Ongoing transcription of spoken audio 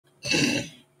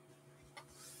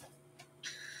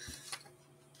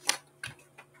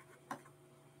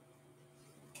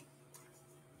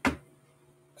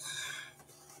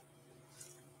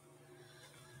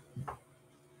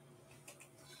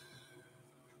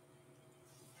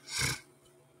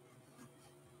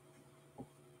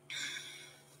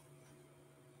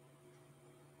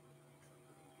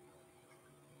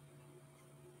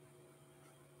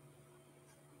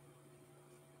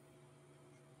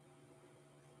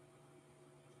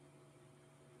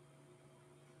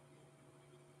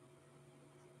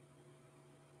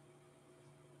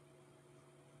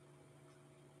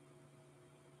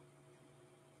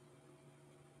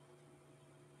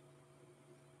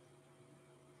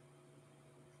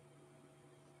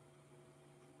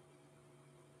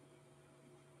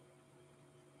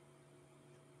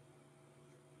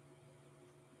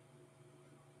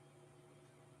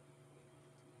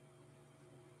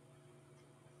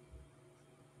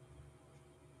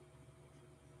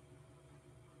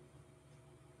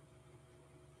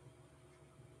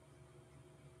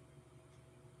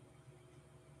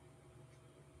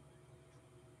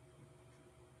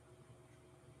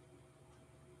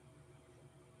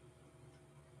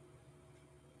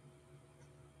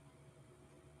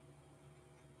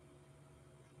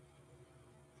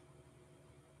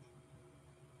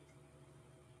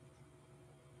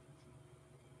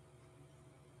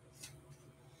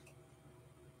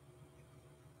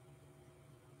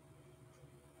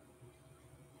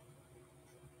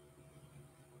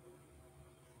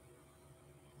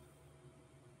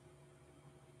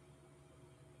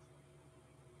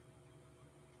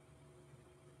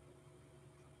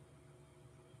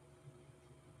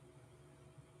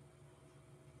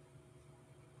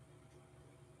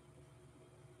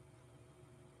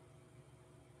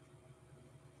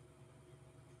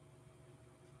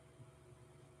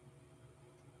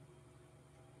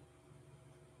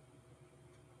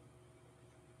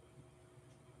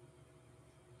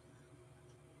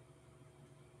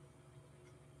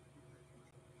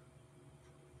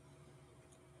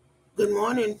Good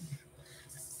morning.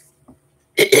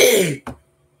 Good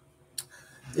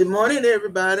morning,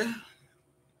 everybody.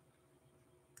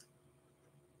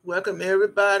 Welcome,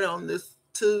 everybody, on this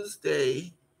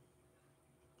Tuesday,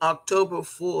 October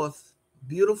 4th.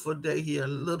 Beautiful day here. A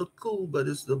little cool, but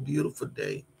it's a beautiful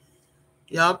day.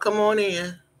 Y'all come on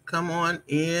in. Come on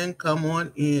in. Come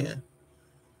on in.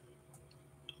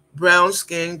 Brown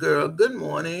skin girl, good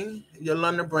morning.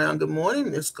 Yolanda Brown, good morning,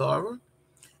 Miss Carver.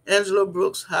 Angela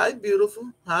Brooks, hi,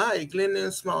 beautiful. Hi,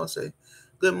 Glenda Small say,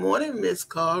 good morning, Miss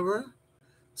Carver.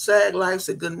 Sag Life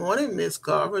said, good morning, Miss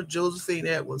Carver. Josephine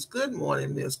Edwards, good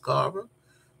morning, Miss Carver.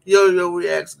 Yo-Yo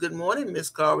reacts, good morning,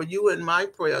 Miss Carver. You in my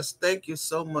prayers. Thank you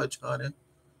so much, honey.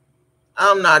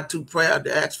 I'm not too proud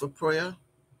to ask for prayer.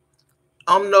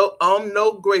 I'm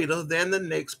no greater than the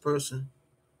next person,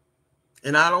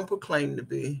 and I don't proclaim to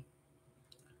be.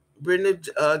 Brittany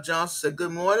Johnson said,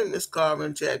 good morning, Miss Carver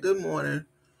and Chad. Good morning.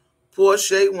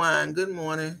 Porsche Wine, good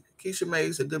morning. Keisha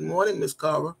May said, good morning, Miss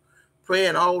Carver.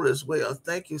 Praying all is well.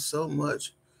 Thank you so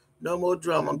much. No more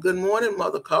drama. Good morning,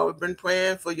 Mother Carver. Been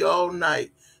praying for you all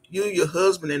night. You, your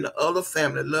husband, and the other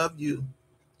family love you.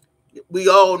 We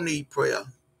all need prayer.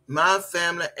 My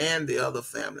family and the other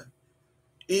family.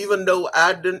 Even though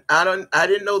I didn't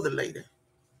know the lady.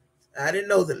 I didn't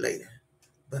know the lady.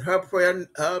 But her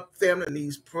family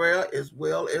needs prayer as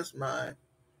well as mine.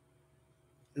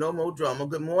 No more drama.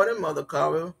 Good morning, Mother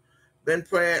Carver. Been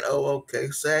praying. Oh,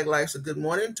 okay. Sag likes a good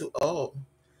morning to all.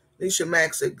 Nisha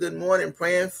Max said, good morning.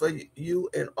 Praying for you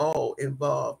and all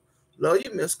involved. Love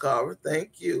you, Miss Carver.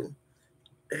 Thank you.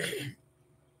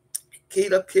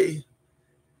 Keita Key.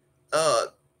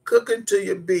 Cooking to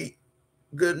your beat.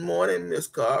 Good morning, Miss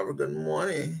Carver. Good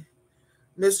morning.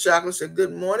 Miss Chocolate said,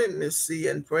 good morning, Miss C.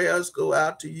 And prayers go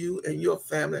out to you and your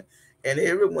family and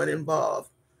everyone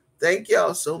involved. Thank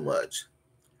y'all so much.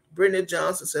 Brittany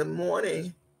Johnson said,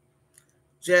 morning.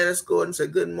 Janice Gordon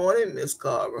said, good morning, Miss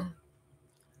Carver.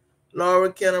 Laura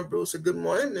Kenner Bruce said, good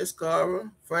morning, Miss Carver.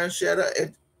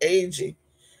 Franchetta Agee,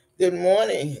 good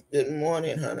morning. Good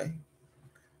morning, honey.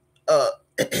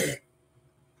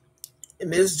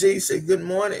 Miss G said, good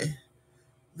morning.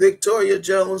 Victoria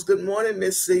Jones, good morning,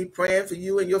 Miss C. Praying for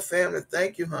you and your family.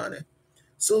 Thank you, honey.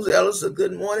 Susie Ellis said,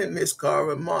 good morning, Miss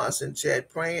Carver. Moss and Chad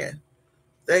praying.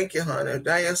 Thank you, honey.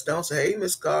 Diane Stone said, hey,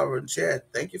 Miss Carver and Chad.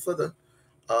 Thank you for the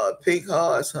pink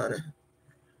hearts, honey.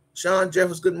 Sean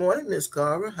Jeffers, good morning, Miss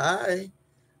Carver. Hi.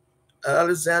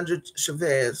 Alexandra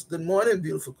Chavez, good morning,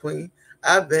 beautiful queen.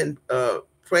 I've been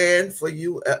praying for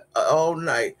you all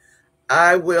night.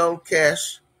 I will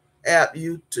cash out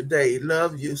you today.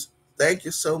 Love you. Thank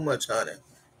you so much, honey.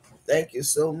 Thank you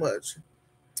so much.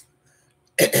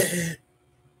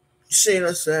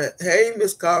 Sheena said, hey,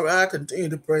 Miss Carver, I continue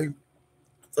to pray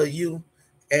for you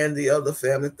and the other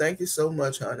family. Thank you so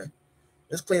much, honey.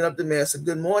 Let's clean up the mess.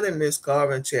 Good morning, Miss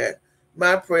Carver and Chat.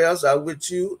 My prayers are with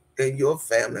you and your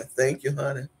family. Thank you,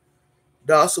 honey.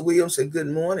 Dawson Williams said, good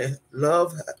morning.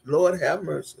 Love, Lord have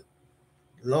mercy.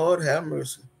 Lord have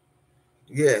mercy.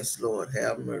 Yes, Lord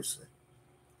have mercy.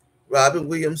 Robin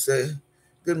Williams said,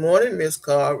 good morning, Miss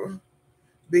Carver.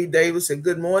 B. Davis said,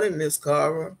 good morning, Miss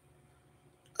Carver.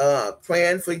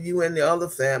 Praying for you and the other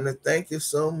family. Thank you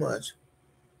so much.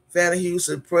 Fanny Hughes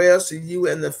said, prayers to you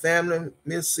and the family.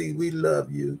 Miss C, we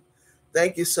love you.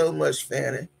 Thank you so much,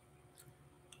 Fanny.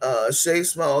 Shay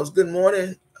Smalls, good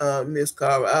morning, Miss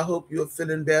Carver. I hope you're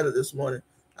feeling better this morning.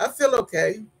 I feel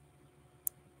okay.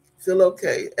 Feel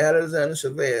okay. Alexander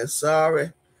Chavez,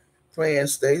 sorry. Praying,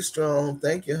 stay strong.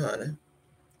 Thank you, honey.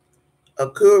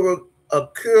 Akura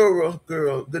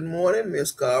girl, good morning,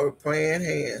 Miss Carver. Praying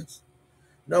hands.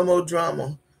 No more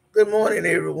drama. Good morning,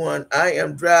 everyone. I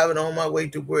am driving on my way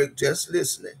to work, just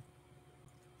listening.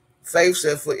 Faith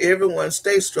said, for everyone,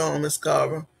 stay strong, Miss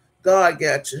Carver. God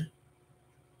got you.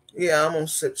 Yeah, I'm going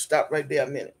to stop right there a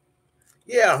minute.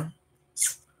 Yeah.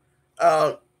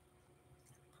 I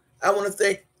want to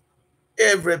thank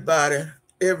everybody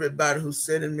who's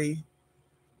sending me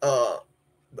uh,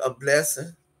 a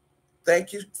blessing.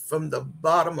 Thank you from the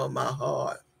bottom of my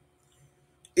heart.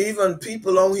 Even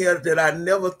people on here that I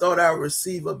never thought I'd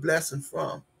receive a blessing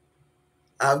from,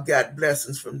 I've got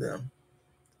blessings from them.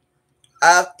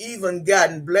 I've even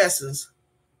gotten blessings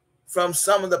from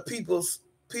some of the people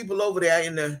over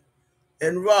there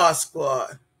in Ross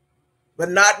Squad, but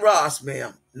not Ross,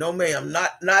 ma'am. No, ma'am.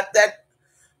 Not that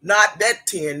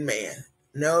 10 man.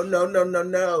 No, no, no, no,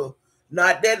 no.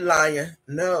 Not that lion.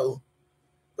 No.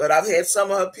 But I've had some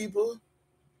of her people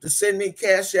to send me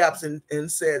cash apps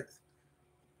and said,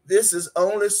 this is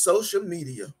only social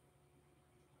media.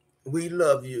 We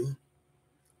love you.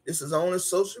 This is only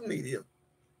social media.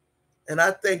 And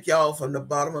I thank y'all from the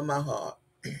bottom of my heart.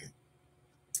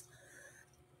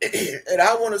 And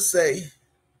I want to say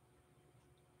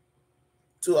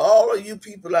to all of you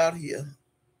people out here,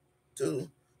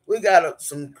 too, we got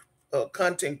some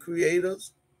content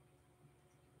creators.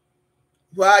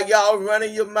 While y'all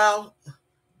running your mouth,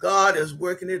 God is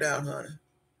working it out, honey.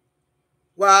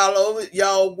 While over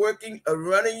y'all working,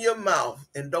 running your mouth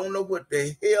and don't know what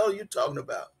the hell you're talking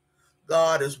about,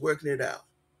 God is working it out.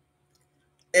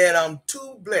 And I'm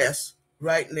too blessed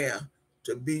right now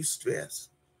to be stressed.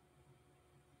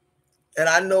 And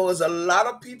I know there's a lot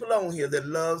of people on here that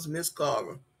loves Miss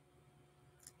Carver.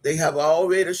 They have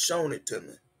already shown it to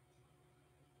me.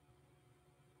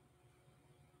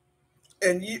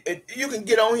 And you can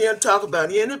get on here and talk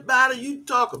about anybody you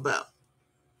talk about.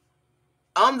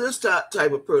 I'm this type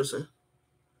of person.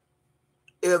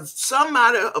 If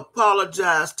somebody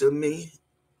apologized to me,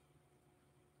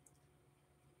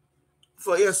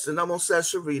 for instance, I'm going to say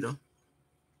Sharita.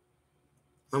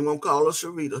 I'm going to call her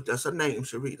Sharita. That's her name,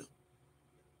 Sharita.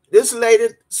 This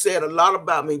lady said a lot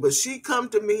about me, but she come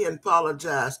to me and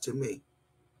apologized to me.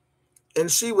 And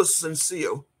she was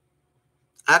sincere.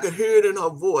 I could hear it in her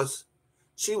voice.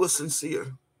 She was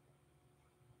sincere.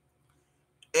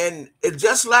 And it's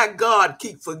just like God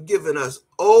keep forgiving us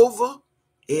over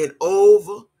and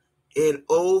over and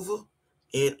over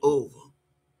and over.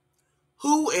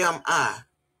 Who am I?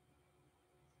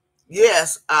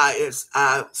 Yes, I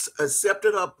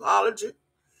accepted her apology,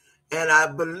 and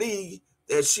I believe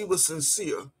that she was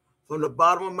sincere from the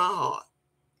bottom of my heart.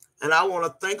 And I want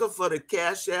to thank her for the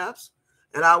cash apps,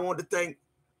 and I want to thank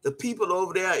the people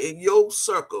over there in your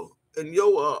circle, in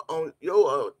your on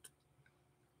your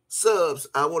subs.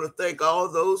 I want to thank all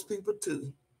those people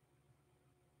too.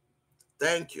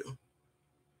 Thank you.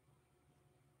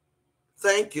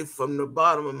 Thank you from the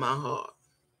bottom of my heart.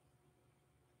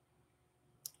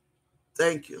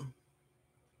 Thank you.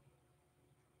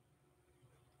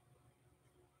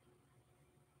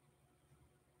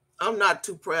 I'm not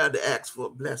too proud to ask for a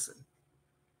blessing.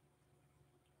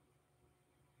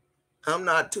 I'm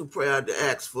not too proud to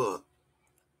ask for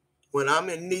when I'm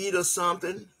in need of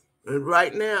something. And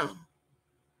right now,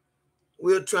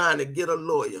 we're trying to get a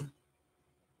lawyer.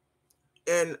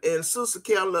 And Sister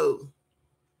Carlo,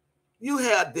 you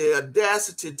had the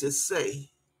audacity to say,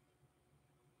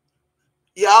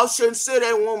 y'all shouldn't say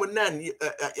that woman nothing.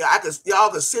 Y'all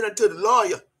can send it to the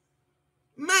lawyer.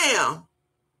 Ma'am,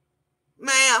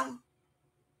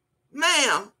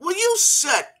 will you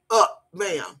shut up,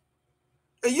 ma'am?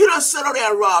 And you done sit over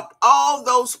there and robbed all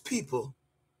those people.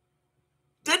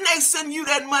 Didn't they send you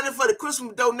that money for the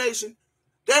Christmas donation?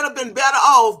 They'd have been better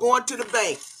off going to the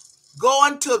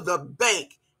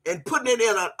bank and putting it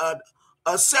in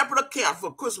a separate account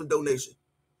for Christmas donation.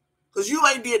 Because you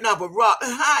ain't did nothing but rob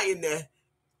and hide in there.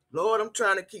 Lord, I'm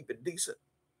trying to keep it decent.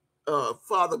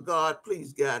 Father God,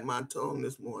 please guide my tongue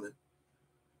this morning.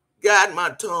 Guide my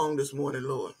tongue this morning,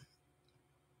 Lord.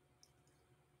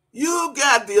 You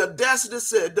got the audacity to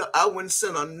say I wouldn't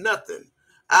send her nothing.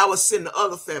 I would send the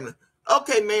other family.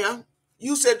 Okay, ma'am.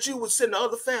 You said you would send the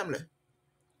other family.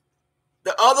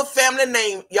 The other family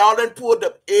name, y'all done pulled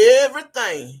up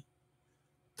everything.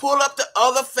 Pull up the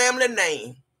other family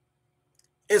name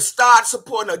and start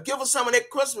supporting her. Give her some of that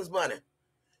Christmas money.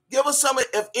 Give her some of it,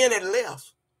 if any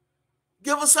left.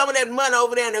 Give her some of that money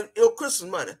over there in your Christmas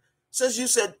money. Since you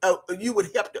said you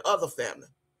would help the other family.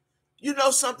 You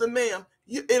know something, ma'am?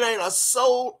 It ain't a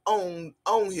soul on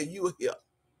here you will help.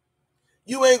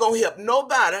 You ain't going to help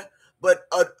nobody but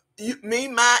me,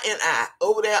 my, and I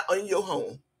over there in your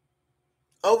home.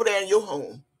 Over there in your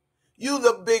home. You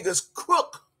the biggest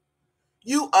crook.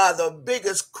 You are the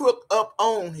biggest crook up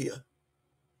on here.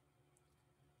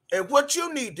 And what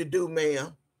you need to do,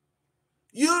 ma'am,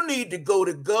 you need to go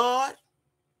to God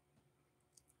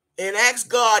and ask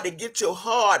God to get your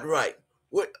heart right.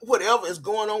 Whatever is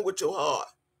going on with your heart.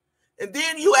 And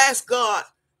then you ask God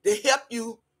to help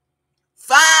you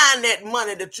find that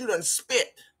money that you done spent.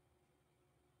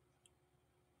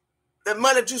 That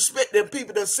money that you spent, that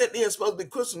people done sent in supposed to be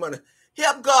Christmas money.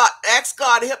 Help God, ask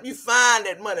God to help you find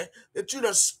that money that you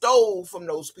done stole from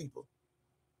those people.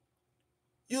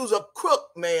 You's a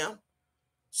crook, ma'am.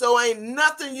 So ain't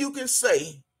nothing you can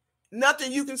say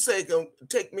can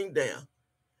take me down.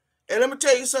 And let me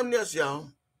tell you something else,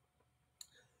 y'all.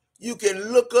 You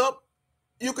can look up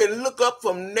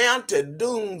from now to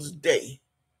doomsday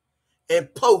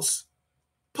and post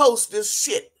this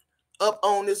shit up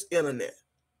on this internet.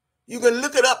 You can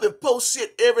look it up and post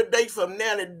shit every day from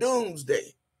now to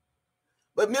doomsday.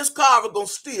 But Miss Carver gonna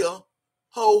still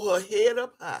hold her head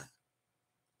up high.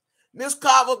 Miss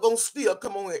Carver gonna still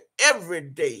come on here every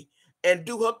day and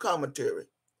do her commentary.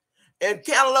 And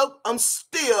Cantaloupe, I'm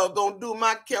still gonna do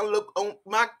my Cantaloupe on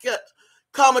my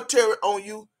commentary on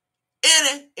you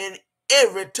any and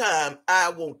every time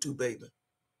I want to, baby.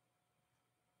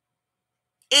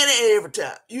 Any and every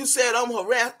time. You said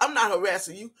I'm not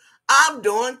harassing you. I'm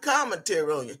doing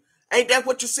commentary on you. Ain't that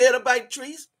what you said about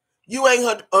Treese? You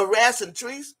ain't harassing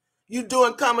Treese. You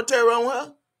doing commentary on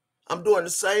her. I'm doing the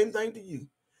same thing to you.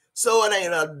 So it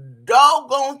ain't a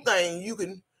doggone thing you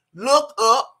can look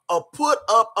up or put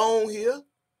up on here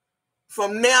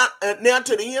from now to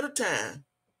the end of time.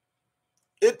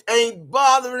 It ain't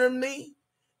bothering me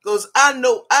because I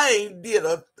know I ain't did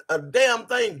a damn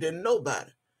thing to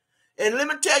nobody. And let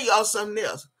me tell y'all something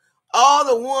else. All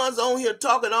the ones on here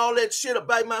talking all that shit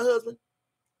about my husband,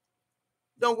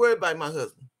 don't worry about my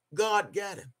husband. God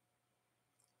got him.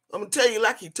 I'm going to tell you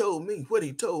like he told me, what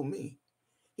he told me.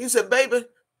 He said, baby,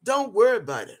 don't worry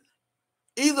about it.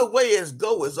 Either way it's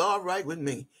go is all right with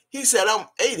me. He said, I'm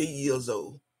 80 years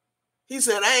old. He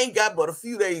said, I ain't got but a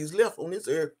few days left on this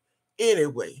earth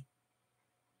anyway.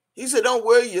 He said, don't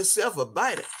worry yourself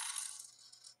about it.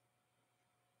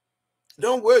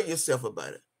 Don't worry yourself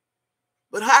about it.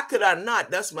 But how could I not?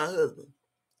 That's my husband.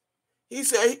 He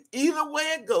said, either way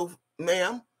it go,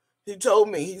 ma'am, he told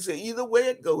me, he said, either way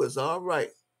it go is all right.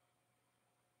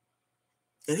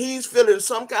 And he's feeling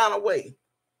some kind of way.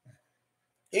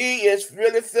 He is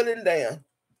really feeling down.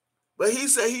 But he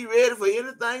said he ready for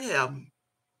anything happen.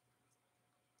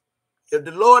 If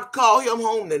the Lord called him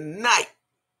home tonight,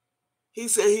 he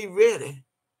said he ready.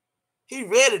 He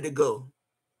ready to go.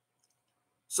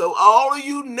 So all of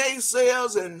you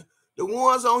naysayers and the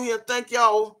ones on here think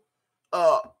y'all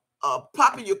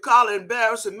popping your collar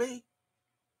embarrassing me,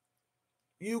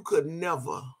 you could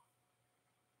never,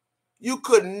 none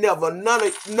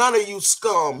of you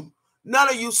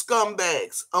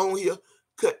scumbags on here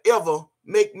could ever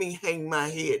make me hang my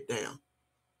head down.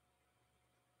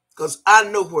 Because I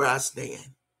know where I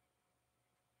stand.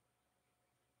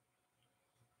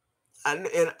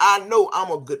 And I know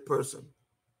I'm a good person.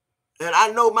 And I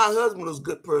know my husband is a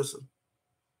good person.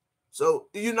 So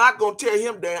you're not going to tear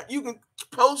him down. You can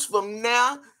post from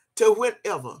now to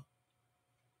whenever.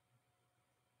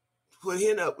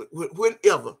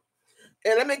 Whenever.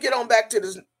 And let me get on back to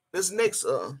this next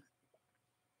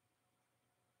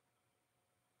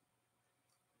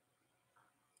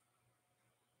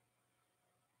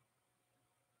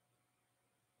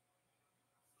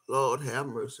Lord have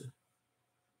mercy.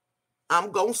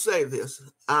 I'm going to say this.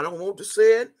 I don't want to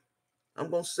say it. I'm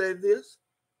going to say this.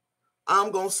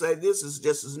 I'm going to say this is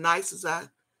just as nice as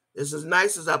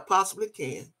I possibly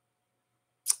can.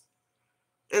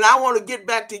 And I want to get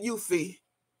back to you, Fee.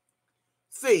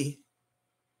 Fee,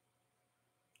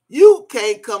 you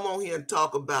can't come on here and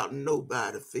talk about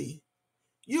nobody, Fee.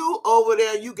 You over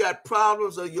there, you got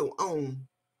problems of your own.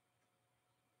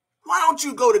 Why don't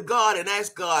you go to God and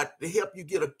ask God to help you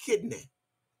get a kidney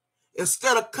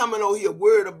instead of coming over here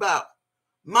worried about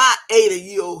my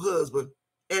 80-year-old husband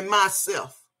and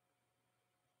myself?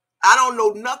 I don't know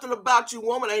nothing about you,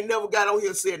 woman. I ain't never got on here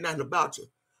and said nothing about you.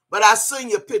 But I seen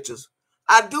your pictures.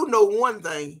 I do know one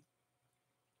thing.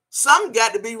 Something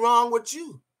got to be wrong with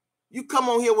you. You come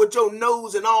on here with your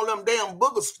nose and all them damn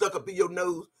boogers stuck up in your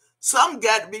nose. Something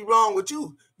got to be wrong with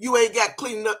you. You ain't got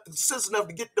clean up sense enough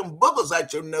to get them boogers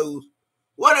out your nose.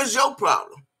 What is your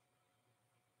problem?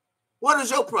 What is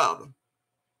your problem?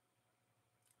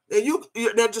 And you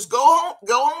now just go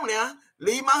on now,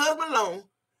 leave my husband alone,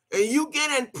 and you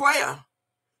get in prayer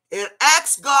and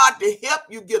ask God to help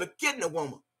you get a kidney,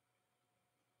 woman.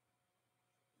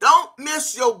 Don't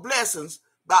miss your blessings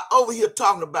by over here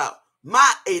talking about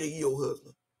my 80-year-old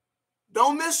husband.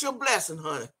 Don't miss your blessing,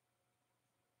 honey.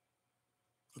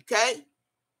 Okay?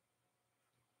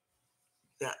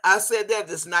 Now, I said that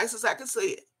as nice as I can say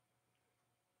it.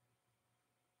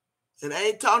 And I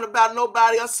ain't talking about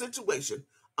nobody else's situation.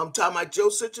 I'm talking about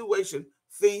your situation,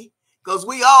 Fee, because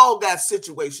we all got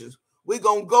situations. We're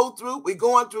going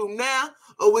through now,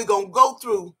 or we're going to go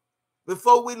through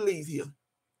before we leave here.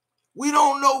 We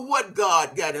don't know what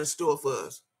God got in store for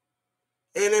us.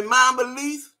 And in my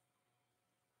belief,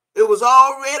 it was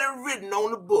already written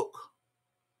on the book.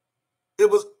 It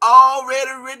was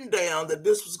already written down that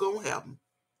this was going to happen.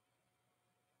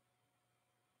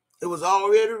 It was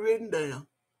already written down.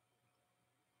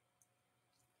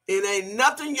 It ain't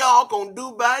nothing y'all gonna do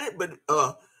about it, but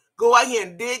go out here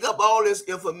and dig up all this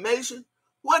information.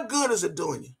 What good is it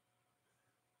doing you?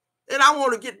 And I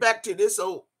want to get back to this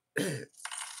old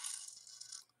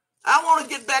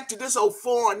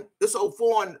foreign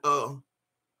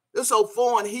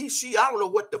he, she, I don't know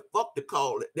what the fuck to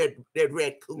call it, that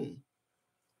raccoon.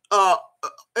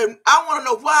 And I want to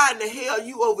know why in the hell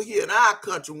you over here in our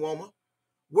country, woman,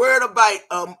 worried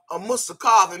about Mr.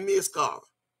 Carver and Miss Carver.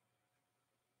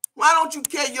 Why don't you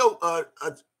carry your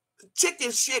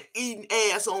chicken shit eating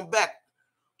ass on back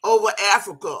over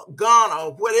Africa, Ghana,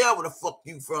 or whatever the fuck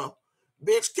you from?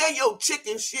 Bitch, carry your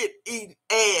chicken shit eating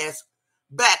ass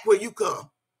back where you come.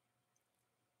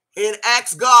 And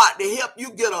ask God to help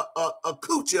you get a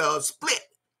coochie or a split.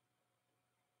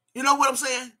 You know what I'm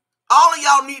saying? All of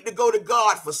y'all need to go to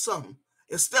God for something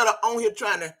instead of on here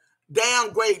trying to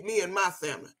downgrade me and my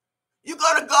family. You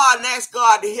go to God and ask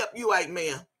God to help you out,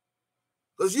 man.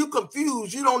 Because you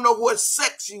confused. You don't know what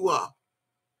sex you are.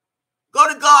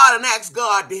 Go to God and ask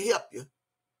God to help you.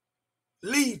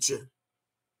 Lead you.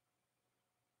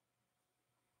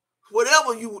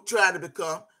 Whatever you try to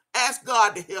become, ask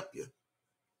God to help you.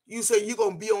 You say you're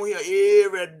gonna be on here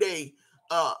every day.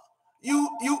 What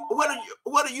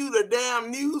are you, the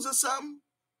damn news or something?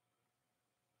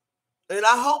 And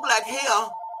I hope like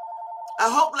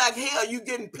hell you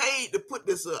getting paid to put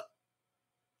this up.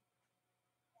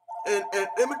 And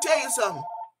let me tell you something.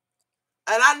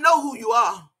 And I know who you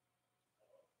are.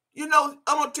 You know,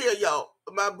 I'm gonna tell y'all,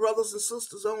 my brothers and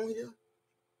sisters on here.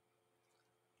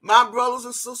 My brothers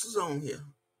and sisters on here.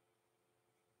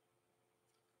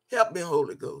 Help me,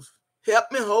 Holy Ghost.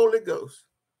 Help me, Holy Ghost.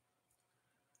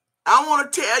 I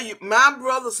want to tell you, my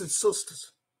brothers and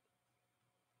sisters,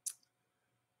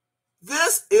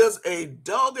 this is a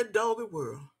doggy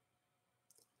world.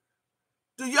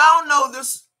 Do y'all know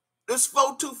this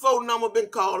 424 number been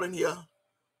calling here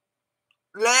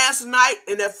last night,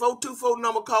 and that 424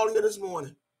 number calling here this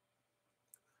morning?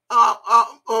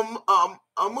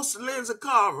 Mr. Lindsay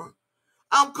Carver,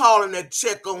 I'm calling to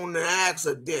check on the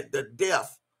accident, the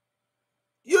death.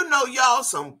 You know, y'all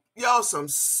some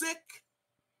sick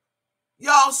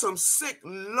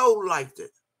low like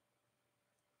that.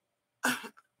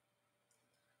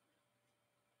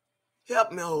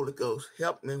 Help me, Holy Ghost.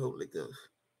 Help me, Holy Ghost.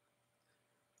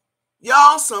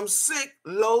 Y'all some sick,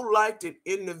 low-lighted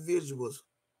individuals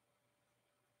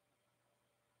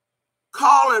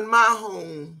calling my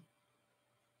home,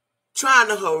 trying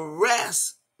to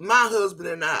harass my husband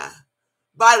and I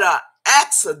by the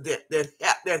accident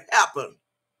that happened.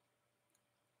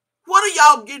 What are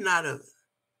y'all getting out of it?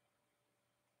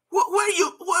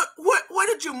 Where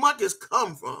did you monkeys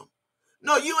come from?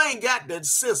 No, you ain't got the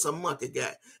sense a monkey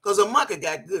got, because a monkey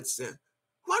got good sense.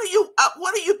 Where do you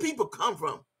people come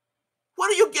from? What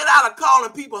do you get out of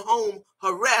calling people home,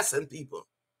 harassing people?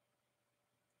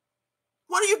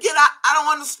 What do you get out? I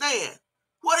don't understand.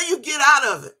 What do you get out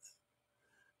of it?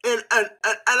 And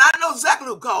I know exactly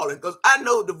who calling, because I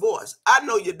know the voice. I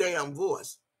know your damn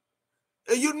voice.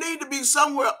 And you need to be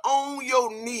somewhere on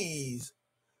your knees,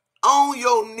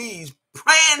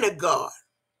 praying to God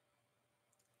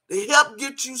to help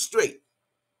get you straight.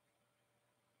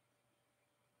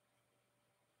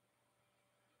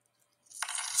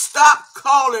 Stop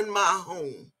calling my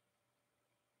home.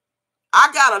 I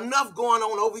got enough going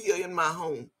on over here in my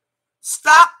home.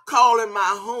 Stop calling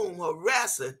my home,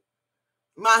 harassing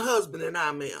my husband and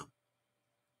I, ma'am.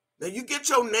 Now you get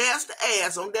your nasty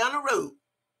ass on down the road.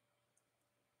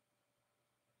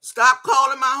 Stop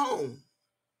calling my home.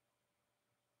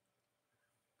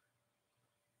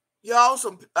 Y'all,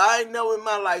 I ain't never in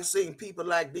my life seen people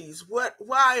like these.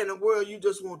 Why in the world you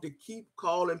just want to keep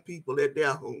calling people at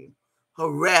their home,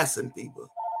 harassing people?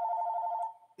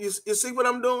 You see what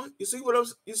I'm doing? You see what I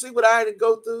had to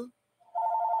go through?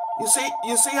 You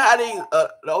see how these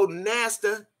the old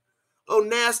nasty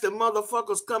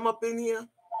motherfuckers come up in here?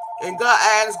 And God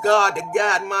asked God to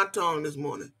guide my tongue this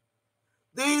morning.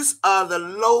 These are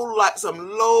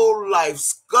some low life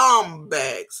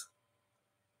scumbags.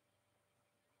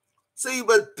 See,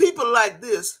 but people like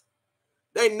this,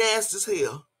 they nasty as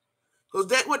hell. Because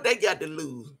that's what they got to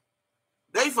lose.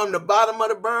 They from the bottom of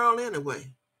the barrel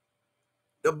anyway.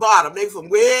 The bottom. They from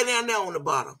way down there on the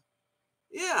bottom.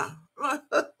 Yeah.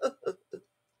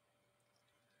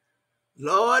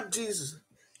 Lord Jesus.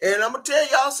 And I'm going to tell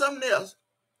y'all something else.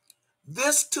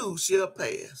 This too shall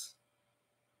pass.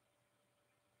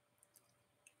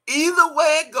 Either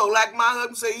way it go, like my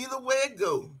husband say, either way it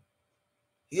go,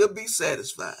 he'll be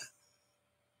satisfied.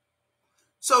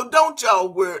 So don't y'all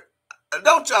worry.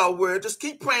 Just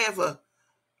keep praying for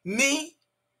me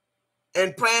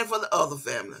and praying for the other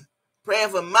family. Praying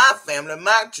for my family,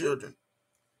 my children.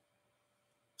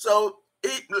 So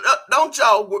don't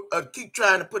y'all keep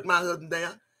trying to put my husband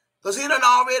down, because he done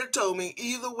already told me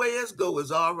either way it go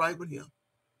is all right with him.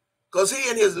 Because he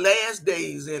in his last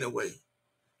days anyway.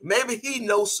 Maybe he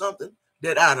knows something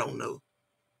that I don't know.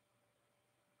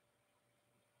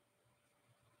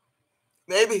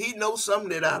 Maybe he knows something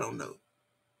that I don't know.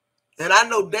 And I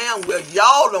know damn well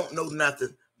y'all don't know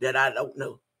nothing that I don't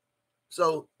know.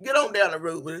 So get on down the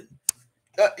road with it.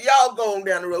 Y'all go on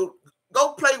down the road.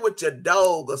 Go play with your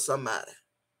dog or somebody.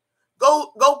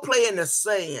 Go play in the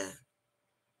sand.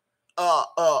 Uh,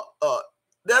 uh, uh,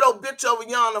 that old bitch over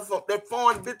yonder, from that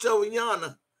foreign bitch over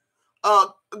yonder. Uh,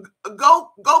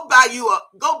 go buy you a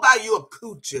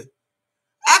coochie.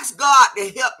 Ask God to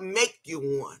help make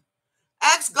you one.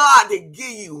 Ask God to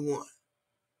give you one.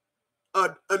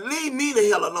 Leave me the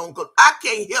hell alone, because I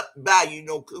can't help buy you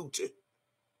no coochie.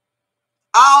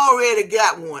 I already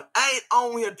got one. I ain't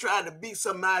on here trying to be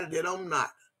somebody that I'm not.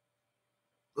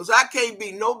 Because I can't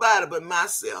be nobody but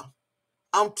myself.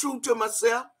 I'm true to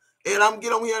myself, and I'm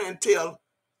get on here and tell.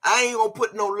 I ain't gonna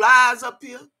put no lies up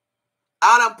here.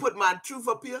 I done put my truth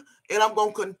up here, and I'm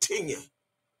gonna continue.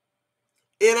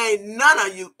 It ain't none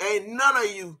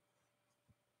of you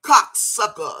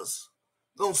cocksuckers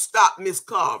gonna stop Miss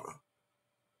Carver.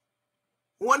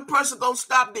 One person gonna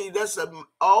stop me. That's the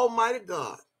Almighty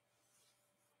God.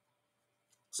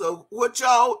 So what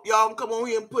y'all come on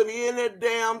here and put in that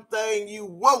damn thing you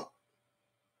won't,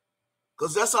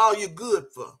 because that's all you're good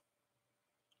for.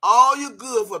 All you're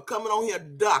good for coming on here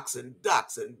doxing.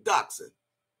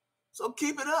 So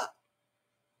keep it up.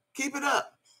 Keep it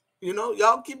up. You know,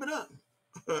 y'all keep it up.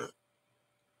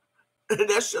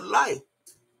 That's your life.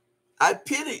 I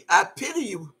pity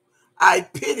you. I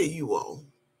pity you all.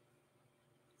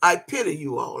 I pity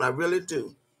you all. I really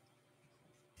do.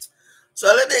 So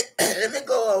let me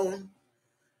go on.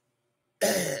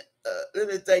 Let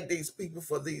me thank these people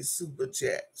for these super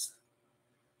chats.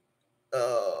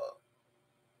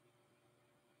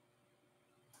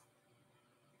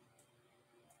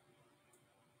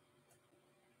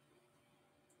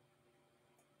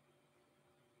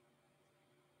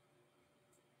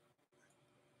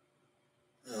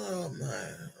 Oh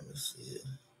man, let me see it.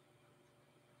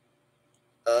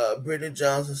 Brittany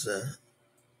Johnson said,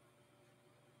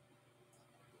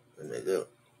 let me go.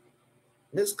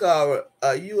 Miss Carver,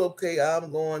 are you okay?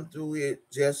 I'm going through it.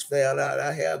 Just found out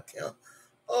I have cancer.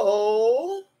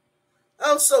 Oh,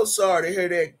 I'm so sorry to hear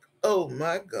that. Oh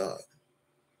my God.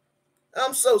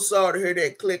 I'm so sorry to hear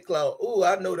that click cloud. Oh,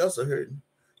 I know that's a hurting.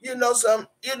 A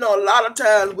lot of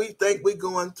times we think we're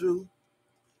going through,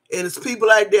 and it's people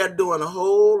out there doing a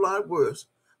whole lot worse,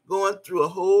 going through a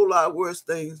whole lot worse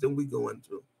things than we going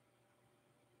through.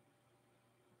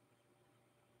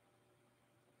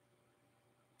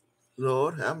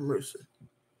 Lord have mercy.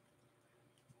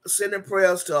 Sending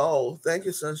prayers to all. Thank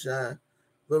you, Sunshine.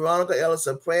 Veronica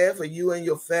Ellison, praying for you and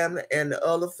your family and the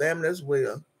other family as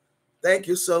well. Thank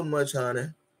you so much,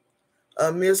 honey.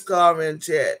 Miss Carver in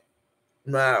chat.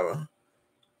 Myra.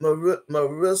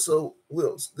 Marissa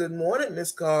Wilkes. Good morning,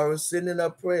 Miss Carver. Sending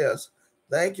up prayers.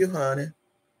 Thank you, honey.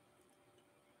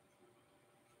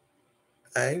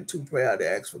 I ain't too proud to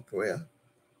ask for prayer.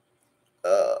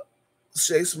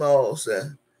 Shay Small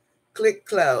said, Click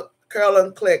Cloud.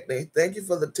 Carolyn Kleckney, thank you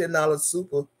for the $10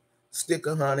 super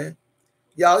sticker, honey.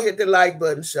 Y'all hit the like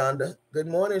button, Shonda. Good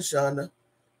morning, Shonda.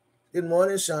 Good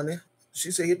morning, Shonda.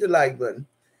 She said, hit the like button.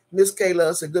 Miss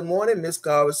Kayla said, good morning, Miss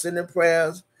Carver. Sending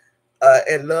prayers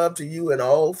and love to you and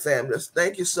all families.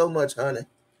 Thank you so much, honey.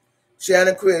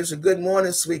 Shannon Cribs said, good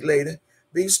morning, sweet lady.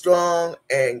 Be strong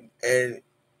and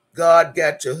God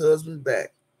got your husband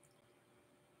back.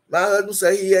 My husband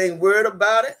said he ain't worried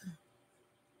about it.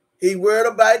 He worried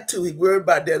about it too. He worried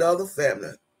about that other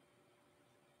family.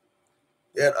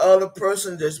 That other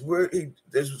person that's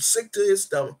sick to his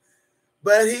stomach.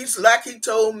 But he's like he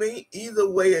told me, either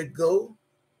way it go,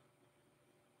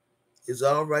 it's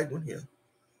all right with him.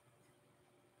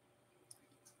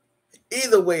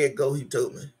 Either way it go, he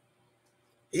told me.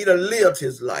 He done lived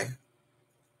his life.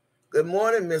 Good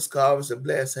morning, Miss Carver. Said,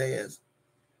 bless hands.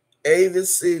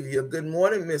 Avis Sylvia. Good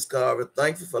morning, Miss Carver.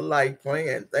 Thank you for light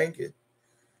praying. Thank you.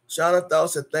 Shauna Thaw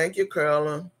said, thank you,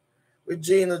 Carolyn.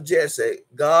 Regina Jesse,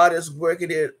 God is working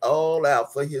it all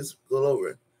out for his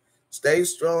glory. Stay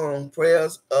strong.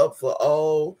 Prayers up for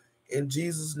all in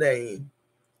Jesus' name.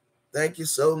 Thank you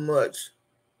so much.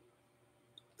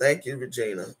 Thank you,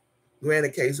 Regina.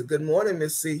 Granny Casey, good morning,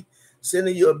 Miss C.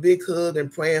 Sending you a big hug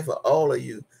and praying for all of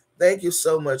you. Thank you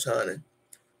so much, honey.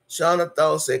 Shauna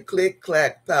Thaw said, click,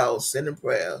 clack, pow, sending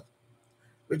prayers.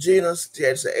 Regina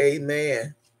Jesse,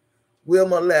 amen.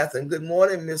 Wilma Lathan, good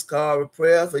morning, Miss Carver.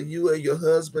 Prayer for you and your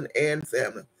husband and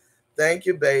family. Thank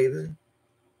you, baby.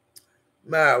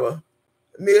 Myra,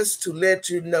 Miss, to let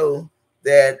you know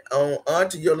that on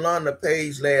Auntie Yolanda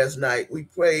page last night, we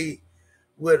prayed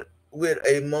with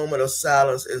a moment of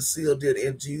silence and sealed it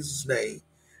in Jesus' name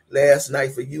last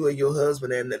night for you and your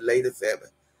husband and the lady family.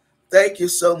 Thank you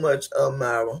so much,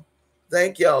 Myra.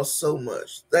 Thank y'all so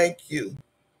much. Thank you,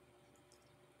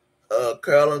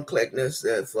 Carolyn Kleckner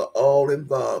said, for all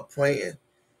involved praying.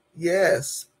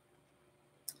 Yes.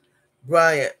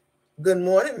 Bryant, good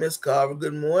morning, Miss Carver.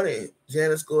 Good morning.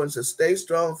 Janice Gordon says, stay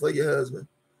strong for your husband.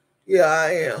 Yeah,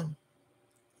 I am.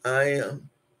 I am.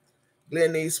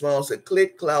 Glenn E. Small said,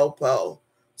 click Cloud Paul.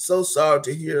 So sorry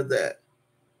to hear that.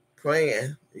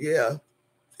 Praying. Yeah,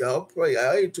 y'all pray.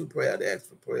 I ain't too pray. I'd ask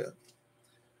for prayer.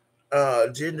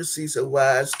 Ginger C said,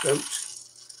 wise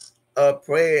coach.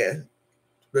 Praying.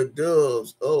 The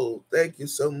doves. Oh, thank you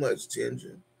so much,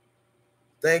 Ginger.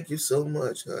 Thank you so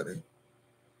much, honey.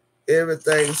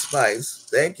 Everything spice.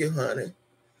 Thank you, honey.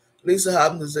 Lisa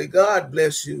Hopkins say, God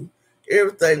bless you.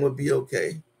 Everything will be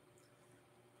okay.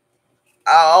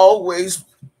 I always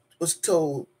was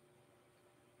told,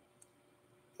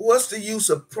 what's the use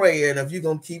of praying if you're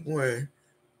going to keep worrying?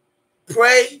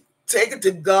 Pray, take it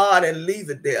to God and leave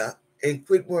it there and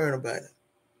quit worrying about it.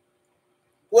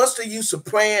 What's the use of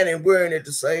praying and worrying at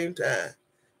the same time?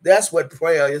 That's what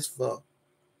prayer is for.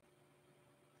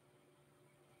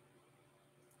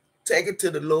 Take it to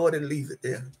the Lord and leave it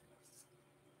there.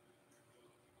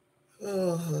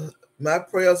 My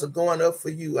prayers are going up for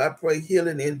you. I pray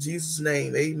healing in Jesus'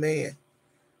 name. Amen.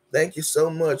 Thank you so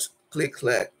much. Click,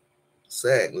 clack,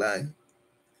 sag line.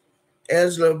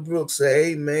 Angela Brooks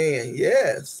say, amen.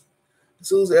 Yes.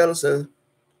 Susan Ellis said,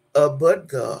 but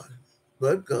God.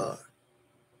 But God.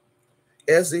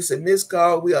 SZ said, Miss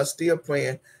Carl, we are still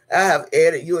praying. I have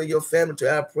added you and your family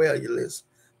to our prayer list.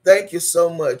 Thank you so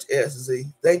much, SZ.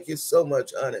 Thank you so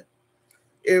much, honey.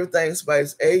 Everything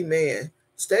spice. Amen.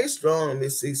 Stay strong,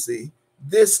 Miss CC.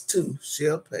 This too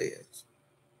shall pass.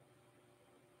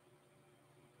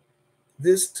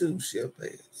 This too shall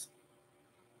pass.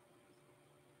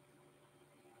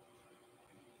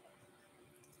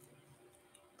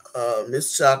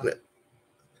 Miss Chocolate.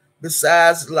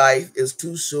 Besides, life is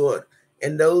too short,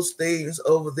 and those things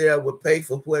over there will pay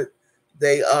for what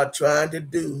they are trying to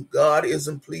do. God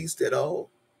isn't pleased at all.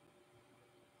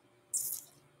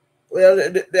 Well,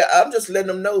 I'm just letting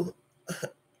them know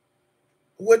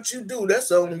what you do.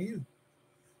 That's on you.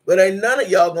 But ain't none of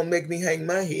y'all gonna make me hang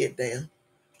my head down.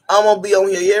 I'm gonna be on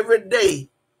here every day,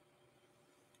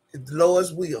 if the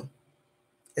Lord's will,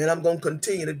 and I'm gonna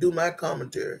continue to do my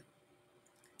commentary.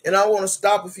 And I want to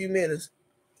stop a few minutes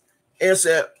and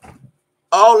say,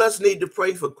 all us need to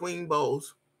pray for Queen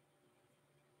Bowles.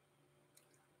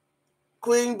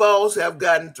 Queen Bowles have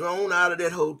gotten thrown out of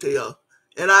that hotel,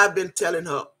 and I've been telling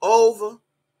her over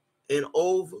and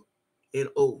over and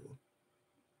over.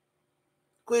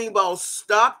 Queen Bowles,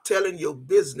 stop telling your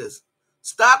business.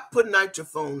 Stop putting out your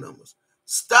phone numbers.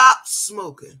 Stop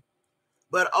smoking.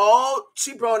 But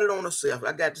she brought it on herself.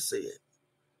 I got to say it.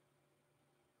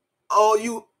 Oh,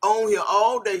 you on here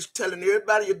all day telling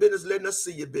everybody your business, letting us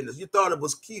see your business. You thought it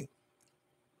was cute.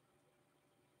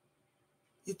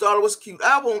 You thought it was cute.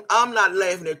 I'm not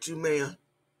laughing at you, man.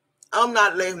 I'm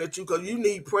not laughing at you because you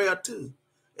need prayer too.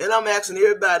 And I'm asking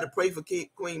everybody to pray for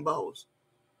Queen Bowles.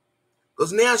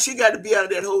 Because now she got to be out of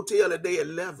that hotel at day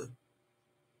 11.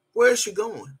 Where is she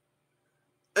going?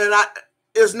 And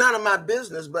it's none of my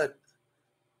business, but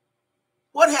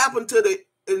what happened to the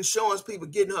insurance people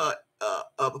getting her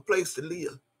a place to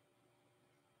live?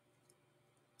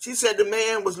 She said the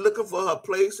man was looking for her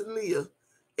place to live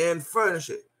and furnish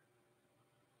it.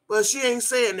 But she ain't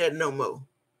saying that no more.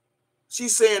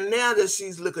 She's saying now that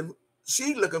she's looking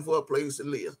for a place to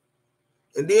live.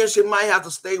 And then she might have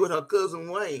to stay with her cousin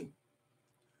Wayne.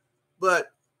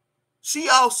 But she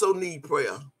also need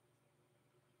prayer.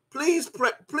 Please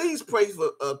pray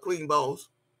for Queen Bowles.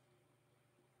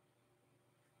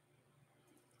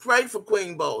 Pray for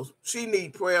Queen Bowles. She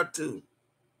need prayer too.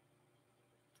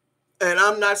 And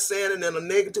I'm not saying it in a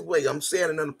negative way. I'm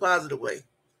saying it in a positive way.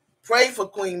 Pray for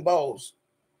Queen Bowles.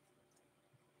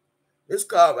 This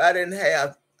Carver, I didn't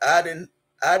have,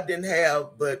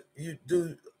 but you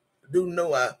do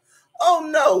know I. Oh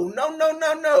no.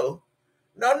 No.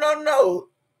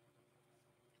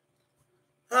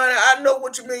 Honey, I know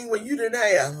what you mean when you didn't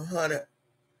have, honey.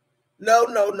 No.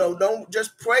 Don't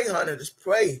just pray, honey. Just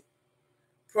pray.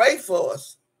 Pray for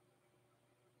us.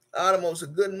 Autumn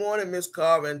said, good morning, Miss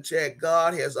Carver and Chad.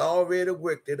 God has already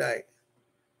worked it out.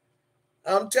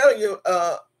 I'm telling you,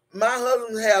 my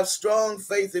husband have strong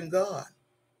faith in God.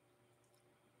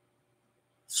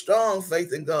 Strong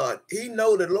faith in God. He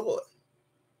know the Lord.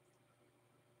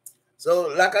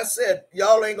 So, like I said,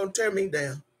 y'all ain't gonna tear me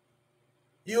down.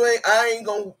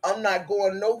 I'm not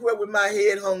going nowhere with my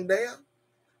head hung down.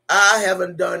 I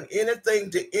haven't done anything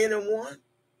to anyone.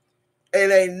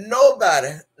 And ain't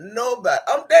nobody.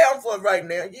 I'm down for it right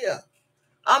now. Yeah,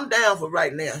 I'm down for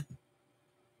right now.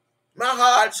 My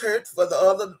heart's hurt for the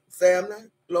other family.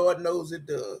 Lord knows it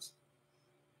does.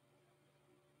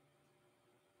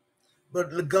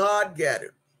 But God got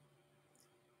it.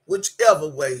 Whichever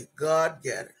way, God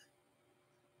got it.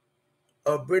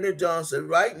 Brittany Johnson,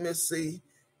 right, Miss C?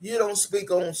 You don't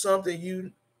speak on something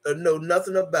you know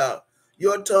nothing about.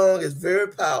 Your tongue is very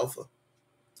powerful.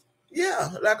 Yeah,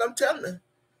 like I'm telling you.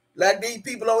 Like these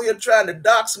people on here trying to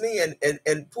dox me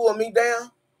and pull me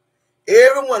down.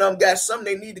 Every one of them got something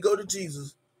they need to go to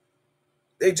Jesus.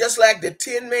 They just like the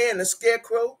tin man, the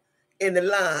scarecrow, and the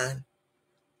lion.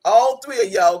 All three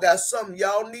of y'all got something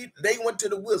y'all need. They went to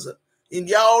the wizard, and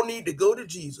y'all need to go to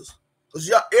Jesus. Because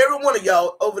y'all, every one of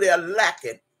y'all over there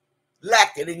lacking,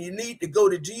 and you need to go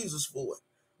to Jesus for it.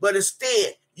 But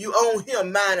instead, you own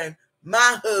him minding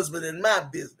my husband and my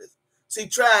business. See,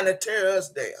 trying to tear us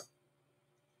down.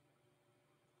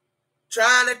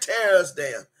 Trying to tear us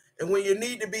down. And when you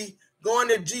need to be going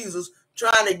to Jesus,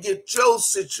 trying to get your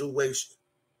situation.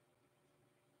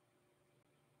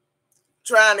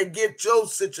 Trying to get your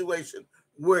situation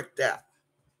worked out.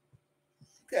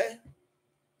 Okay?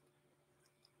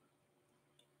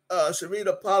 Sharita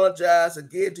apologized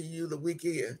again to you the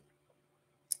weekend.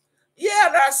 Yeah,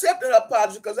 and I accepted her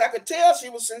apology because I could tell she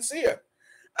was sincere.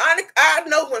 I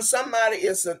know when somebody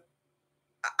is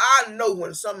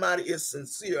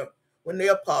sincere when they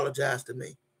apologize to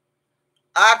me.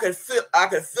 I could feel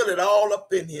it all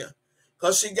up in here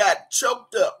because she got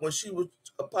choked up when she was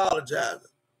apologizing,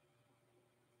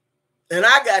 and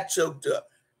I got choked up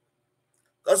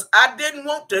because I did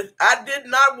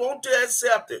not want to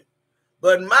accept it,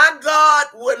 but my God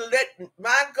wouldn't let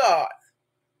my God.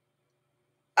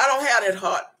 I don't have that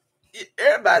heart.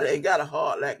 Everybody ain't got a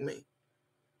heart like me.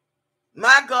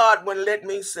 My God wouldn't let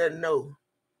me say no.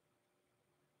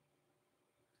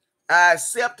 I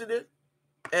accepted it,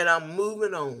 and I'm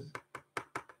moving on.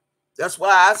 That's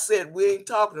why I said we ain't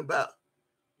talking about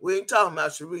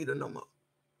Sharita no more.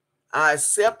 I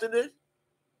accepted it,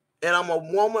 and I'm a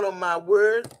woman of my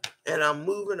word, and I'm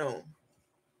moving on.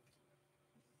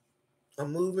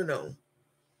 I'm moving on.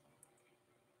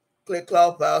 Click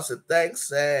Clawpile said, thanks,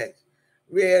 Sag.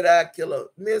 Red Eye Killer.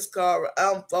 Miss Carver,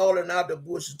 I'm falling out the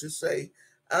bushes to say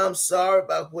I'm sorry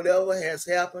about whatever has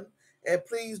happened, and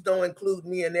please don't include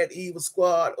me in that evil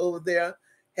squad over there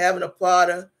having a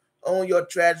party on your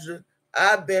tragedy.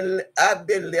 I've been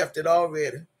left it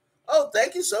already. Oh,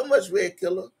 thank you so much, Red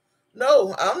Killer.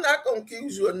 No, I'm not gonna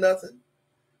accuse you of nothing.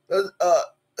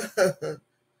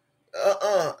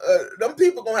 Them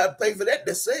people gonna have to pay for that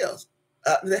themselves.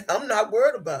 I'm not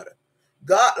worried about it.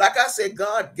 God, like I said,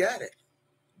 God got it.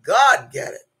 God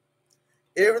got it.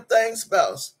 Everything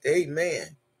spouse.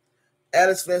 Amen.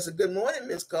 Alice Spencer, good morning,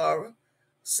 Miss Carver.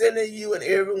 Sending you and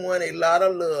everyone a lot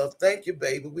of love. Thank you,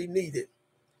 baby. We need it.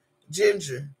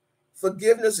 Ginger,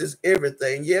 forgiveness is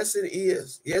everything. Yes, it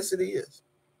is. Yes, it is.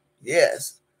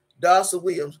 Yes. Darcy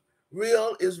Williams,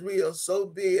 real is real. So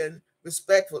being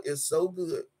respectful is so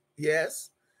good.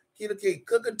 Yes. Keita Key,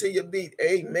 cooking to your beat.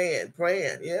 Amen.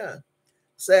 Praying. Yeah.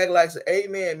 Sag likes it.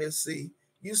 Amen, Miss C.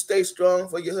 You stay strong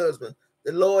for your husband.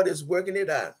 The Lord is working it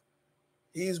out.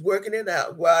 He's working it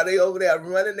out. While they over there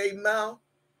running their mouth,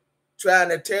 trying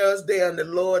to tear us down, the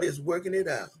Lord is working it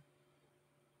out.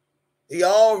 He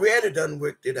already done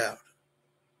worked it out.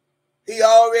 He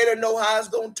already know how it's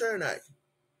going to turn out.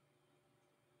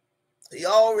 He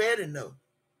already know.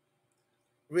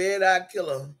 Red Eye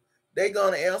Killer, they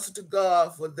going to answer to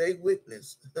God for their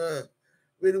witness.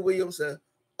 Willie Williams said,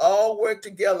 all work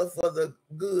together for the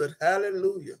good.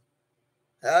 Hallelujah.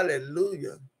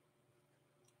 Hallelujah.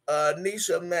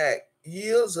 Nisha Mack,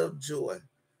 years of joy.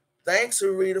 Thanks,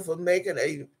 Rita, for making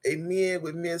a meal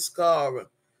with Miss Carver.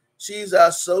 She's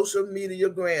our social media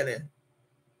granny.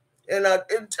 And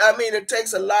it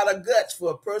takes a lot of guts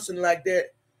for a person like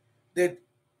that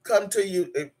come to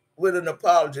you with an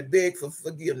apology, beg for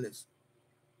forgiveness.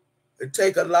 It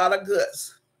takes a lot of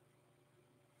guts.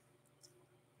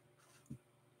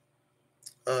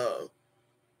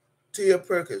 Tia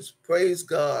Perkins, praise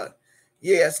God.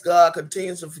 Yes, God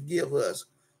continues to forgive us.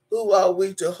 Who are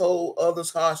we to hold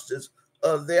others hostage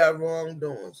of their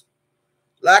wrongdoings?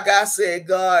 Like I said,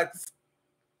 God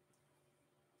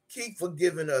keep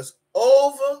forgiving us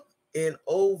over and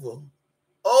over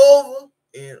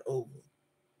and over.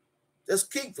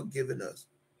 Just keep forgiving us.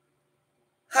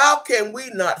 How can we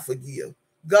not forgive?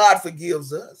 God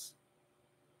forgives us.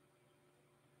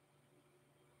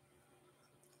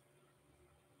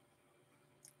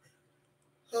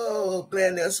 Oh,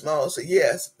 Glendale Small said,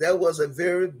 yes, that was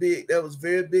very big of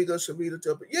Sharita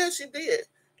Tupper. Yes, she did.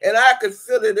 And I could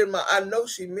feel it in I know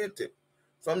she meant it.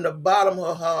 From the bottom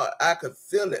of her heart, I could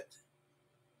feel it.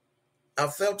 I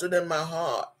felt it in my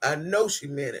heart. I know she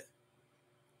meant it.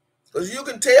 Because you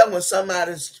can tell when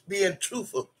somebody's being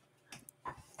truthful.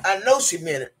 I know she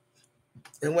meant it.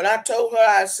 And when I told her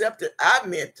I accepted, I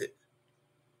meant it.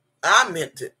 I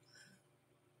meant it.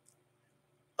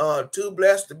 Too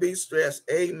blessed to be stressed.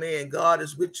 Amen. God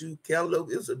is with you.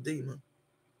 Cantaloupe is a demon.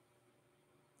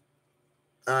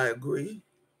 I agree.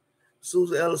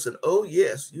 Susan Ellison. Oh,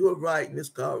 yes, you are right, Miss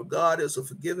Carver. God is a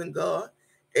forgiving God.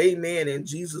 Amen. In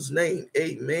Jesus' name.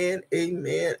 Amen.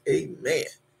 Amen. Amen.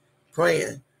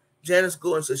 Praying. Janice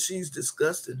Gordon says she's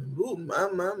disgusted. Ooh, my.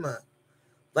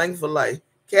 Thankful for life.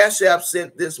 Cash App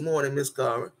sent this morning, Miss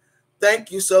Carver.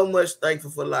 Thank you so much,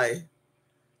 Thankful for life.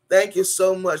 Thank you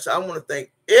so much. I want to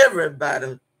thank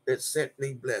everybody that sent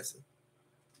me blessings.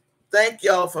 Thank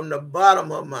y'all from the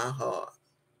bottom of my heart.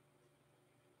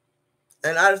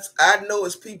 And I know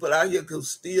it's people out here who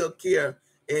still care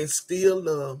and still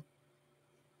love.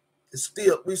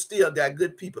 We still got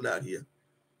good people out here.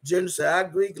 Jim said, I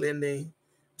agree, Glendine.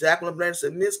 Jacqueline Blanche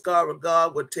said, Miss Carver,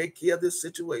 God will take care of this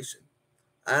situation.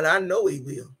 And I know he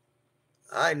will.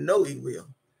 I know he will.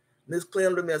 Miss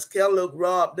Clem, Miss Kellogg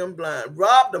robbed them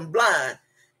blind.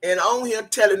 And on here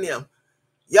telling them,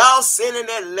 y'all sending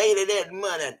that lady that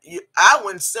money. I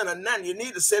wouldn't send her nothing. You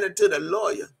need to send it to the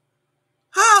lawyer.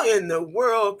 How in the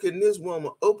world can this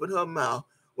woman open her mouth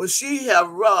when she have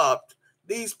robbed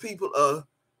these people of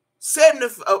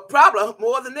probably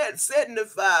more than that,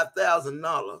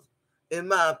 $75,000, in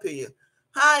my opinion?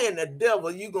 How in the devil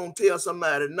you gonna tell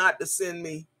somebody not to send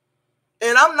me?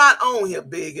 And I'm not on here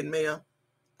begging, ma'am.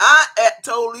 I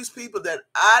told these people that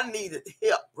I needed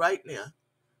help right now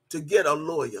to get a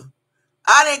lawyer.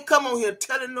 I didn't come on here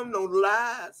telling them no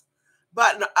lies,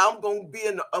 but I'm gonna be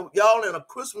y'all in a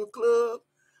Christmas club.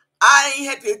 I ain't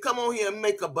had to come on here and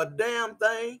make up a damn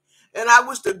thing. And I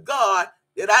wish to God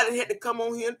that I didn't have to come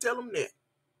on here and tell them that.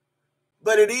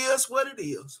 But it is what it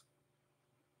is.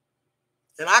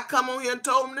 And I come on here and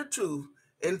told them the truth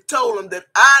and told them that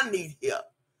I need help.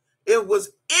 If was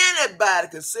anybody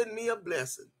could send me a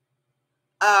blessing,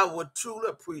 I would truly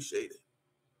appreciate it.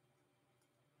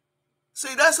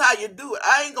 See, that's how you do it.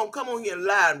 I ain't going to come on here and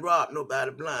lie and rob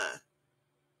nobody blind.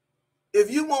 If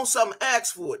you want something,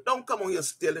 ask for it. Don't come on here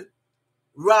stealing,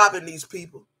 robbing these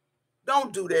people.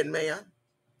 Don't do that, man.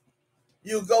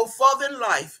 You go further in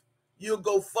life. You'll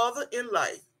go further in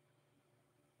life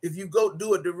if you go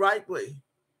do it the right way.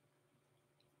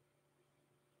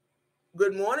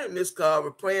 Good morning, Miss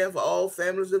Carver. Praying for all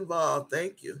families involved.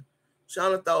 Thank you.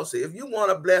 Shauna Thought said, if you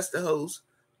want to bless the host,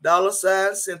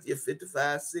 $CYNTHIA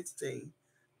 5516.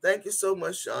 Thank you so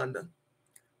much, Shonda.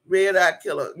 Red Eye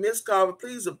Killer. Miss Carver,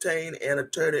 please obtain an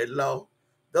attorney at law.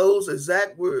 Those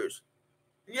exact words.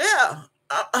 Yeah,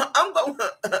 I'm going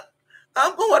to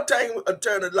obtain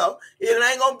attorney at law. It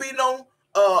ain't going to be no,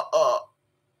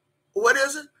 what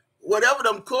is it? Whatever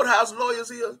them courthouse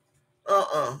lawyers is.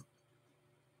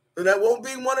 And that won't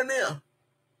be one of them.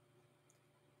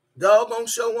 Doggone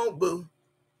show won't boo.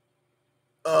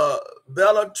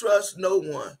 Bella trust no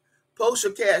one. Post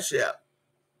your Cash App.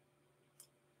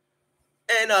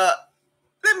 And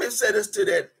let me say this to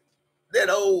that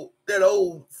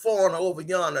old foreigner over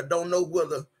yonder. Don't know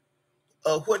whether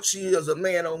what she is, a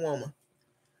man or woman.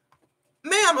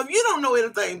 Ma'am, if you don't know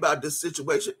anything about this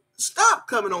situation, stop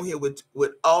coming on here with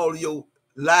all your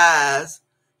lies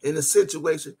in the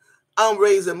situation. I'm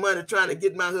raising money trying to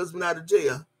get my husband out of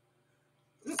jail.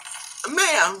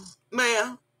 Ma'am,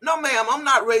 no, ma'am, I'm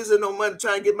not raising no money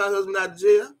trying to get my husband out of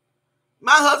jail.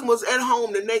 My husband was at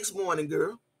home the next morning,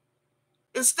 girl.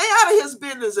 And stay out of his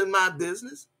business and my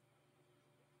business.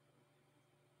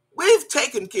 We've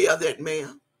taken care of that,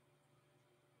 ma'am.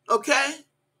 Okay?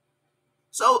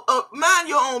 So mind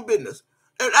your own business.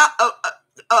 And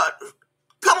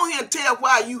come on here and tell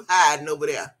why you hiding over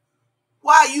there.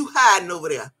 Why are you hiding over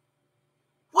there?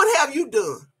 What have you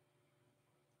done?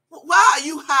 Why are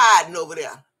you hiding over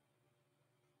there?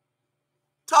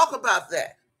 Talk about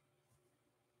that.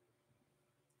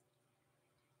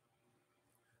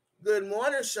 Good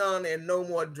morning, Sean, and no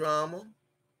more drama.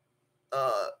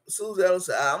 Susan Ellis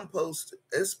said, I'm posted.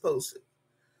 It's posted.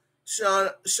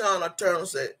 Shauna Turner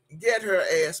said, get her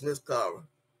ass, Miss Carver.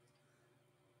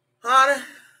 Honey,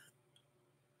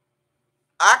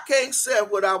 I can't say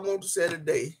what I want to say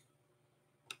today.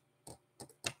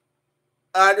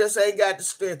 I just ain't got the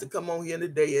strength to come on here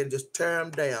today and just tear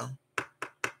them down.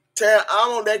 I'm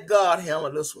gonna let God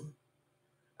handle this one.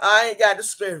 I ain't got the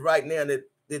strength right now to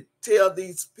tell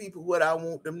these people what I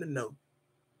want them to know.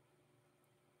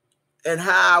 And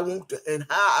how I want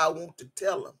to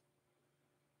tell them.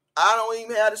 I don't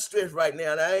even have the strength right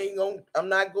now. And I'm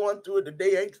not going through it.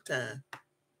 Today ain't the time.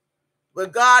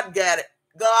 But God got it.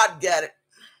 God got it.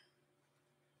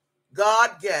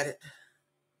 God got it.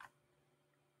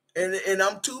 And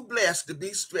I'm too blessed to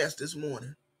be stressed this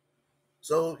morning.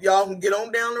 So y'all can get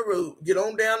on down the road. Get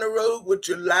on down the road with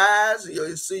your lies and your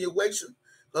insinuation.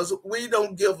 Because we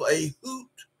don't give a hoot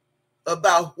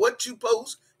about what you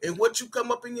post and what you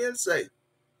come up in here and say.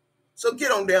 So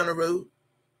get on down the road.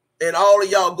 And all of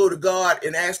y'all go to God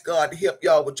and ask God to help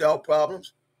y'all with y'all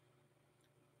problems.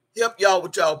 Help y'all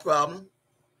with y'all problems.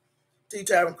 Tea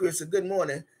Time and Chris said, good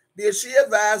morning. Did she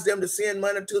advise them to send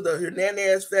money to the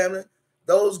Hernandez family?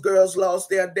 Those girls lost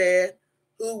their dad,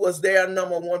 who was their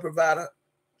number one provider.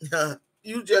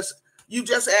 You just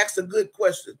asked a good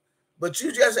question, but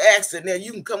you just asked it. Now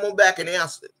you can come on back and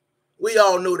answer it. We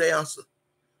all know the answer.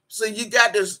 So you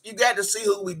got to see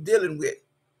who we dealing with.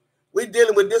 We're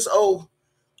dealing with this old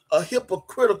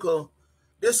hypocritical,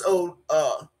 this old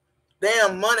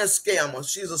damn money scammer.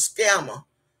 She's a scammer,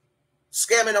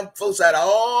 scamming them folks out of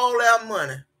all their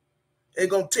money. They're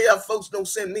gonna tell folks don't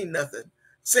send me nothing.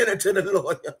 Send it to the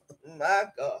lawyer. My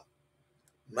God.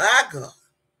 My God.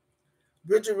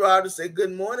 Bridget Rogers said,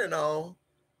 good morning, all.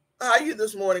 How are you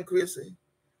this morning, Chrissy?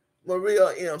 Maria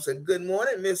M. said, good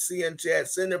morning, Miss C in chat.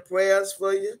 Sending prayers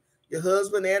for you, your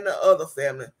husband, and the other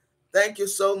family. Thank you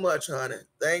so much, honey.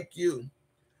 Thank you.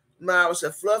 Myra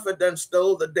said, Fluffy done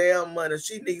stole the damn money.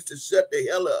 She needs to shut the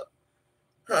hell up.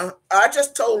 Huh? I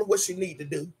just told her what she need to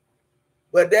do.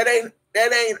 But that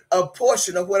ain't a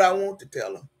portion of what I want to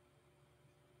tell her.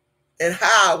 And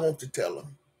how I want to tell her.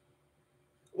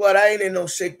 Well, I ain't in no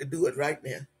shape to do it right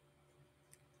now.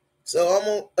 So I'm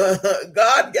on,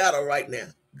 God got her right now.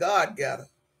 God got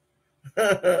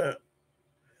her.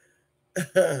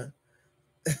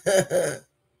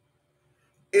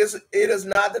 It is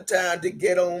not the time to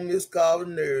get on Miss Carver's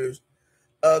nerves.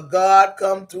 God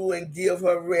come through and give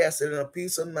her rest and a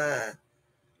peace of mind.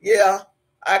 Yeah,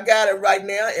 I got it right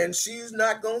now, and she's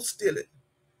not going to steal it.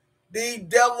 These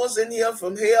devils in here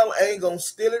from hell ain't going to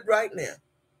steal it right now.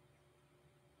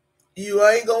 You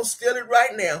ain't going to steal it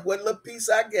right now. What little piece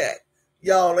I got,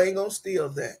 y'all ain't going to steal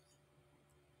that.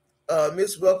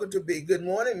 Miss Welcome to be. Good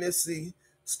morning, Miss C.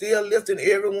 Still lifting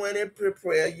everyone in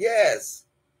prayer. Yes,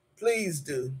 please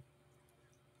do.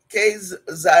 Kay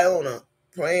Ziona,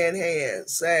 praying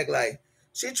hands, sag like.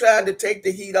 She trying to take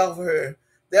the heat off of her.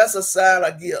 That's a sign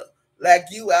of guilt. Like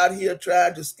you out here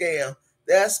trying to scam.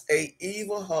 That's a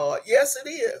evil heart. Yes, it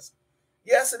is.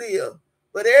 Yes, it is.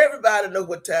 But everybody know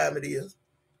what time it is.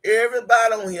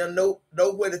 Everybody on here know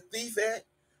where the thief at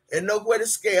and know where the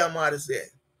scam artist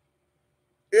at.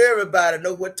 Everybody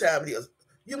know what time it is.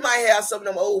 You might have some of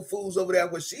them old fools over there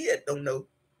where she at don't know.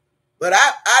 But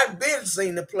I've been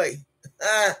seen the play.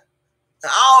 I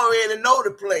already know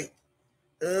the play.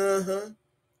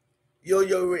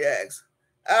 Yo-Yo reacts.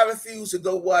 I refuse to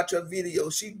go watch her video.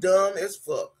 She dumb as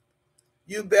fuck.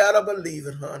 You better believe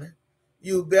it, honey.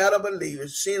 You better believe it.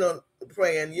 Sheena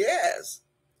praying, yes.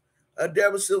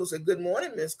 Deborah Silver said, good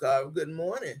morning, Miss Carver. Good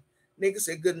morning. Nika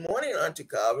said, good morning, Auntie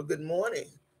Carver. Good morning.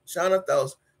 Shauna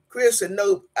thoughts. Chris said,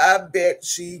 nope, I bet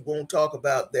she won't talk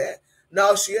about that.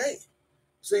 No, she ain't.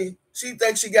 See, she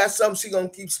thinks she got something she gonna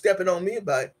keep stepping on me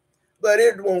about. But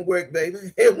it won't work, baby.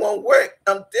 It won't work.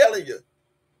 I'm telling you.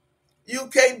 You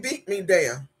can't beat me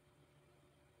down.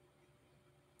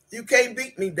 You can't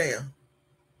beat me down.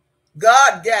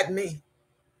 God got me.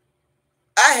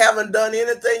 I haven't done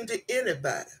anything to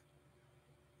anybody.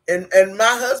 And my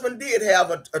husband did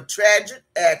have a tragic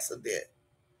accident.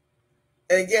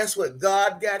 And guess what?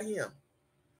 God got him.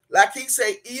 Like he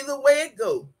say, either way it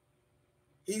go,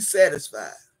 he's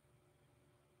satisfied.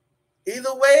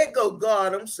 Either way it go,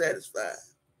 God, I'm satisfied.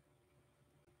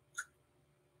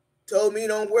 Told me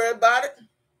don't worry about it.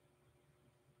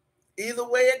 Either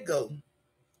way it go.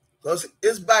 Because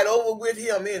it's about over with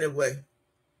him anyway.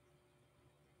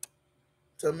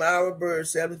 Tamara Bird,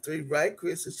 73, right?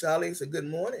 Chris and Charlie said, good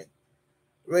morning.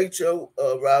 Rachel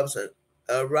Robinson,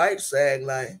 right, sag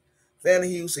line. Fanny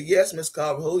Hughes said, yes, Miss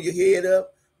Carver, hold your head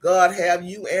up. God have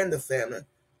you and the family.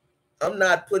 I'm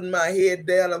not putting my head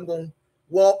down. I'm going to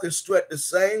walk and strut the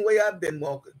same way I've been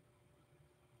walking.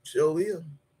 Sure will.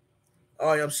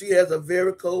 She has a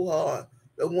very cold heart.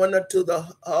 The wonder to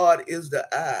the heart is the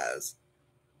eyes.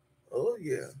 Oh,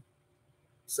 yeah.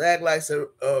 Sag like said,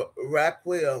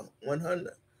 Rockwell, 100.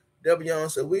 W.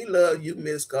 said, we love you,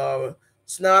 Miss Carver.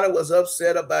 Snotter was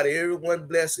upset about everyone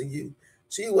blessing you.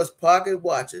 She was pocket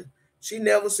watching. She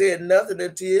never said nothing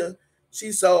until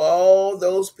she saw all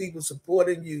those people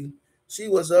supporting you. She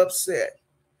was upset.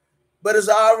 But it's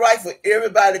all right for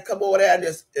everybody to come over there and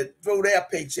just throw their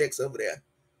paychecks over there.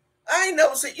 I ain't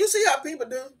never seen. You see how people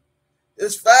do?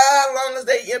 It's fine long as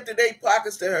they empty their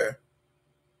pockets to her.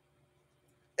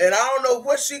 And I don't know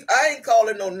what she. I ain't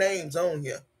calling no names on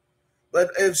here. But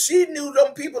if she knew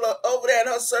them people are over there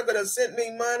in her circle that sent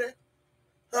me money,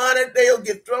 honey, they'll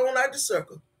get thrown out the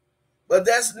circle. But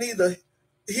that's neither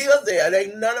here or there. It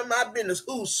ain't none of my business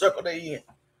whose circle they in.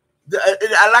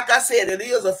 Like I said, it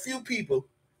is a few people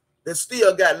that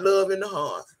still got love in the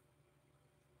heart.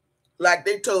 Like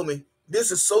they told me,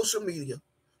 this is social media.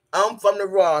 I'm from the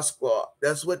Raw Squad.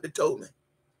 That's what they told me.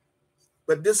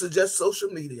 But this is just social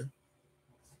media.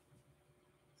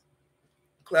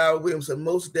 Clara Williamson,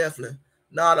 most definitely.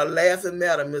 Not a laughing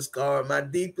matter, Miss Carr. My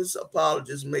deepest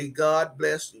apologies. May God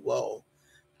bless you all.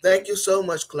 Thank you so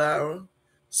much, Clara.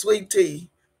 Sweet Tea.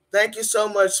 Thank you so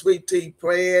much, Sweet Tea.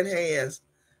 Praying hands.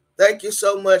 Thank you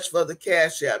so much for the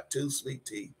cash app too, Sweet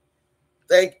Tea.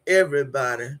 Thank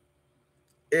everybody.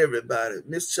 Everybody.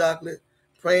 Miss Chocolate.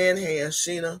 Praying hands.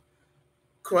 Sheena.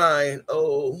 Crying.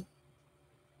 Oh.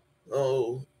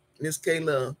 Oh. Miss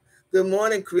Kayla. Good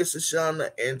morning, Chris and Shauna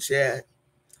and Chad.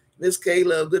 Miss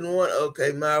Kayla. Good morning.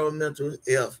 Okay. Myra Mental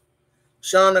Health.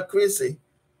 Shauna Chrissy.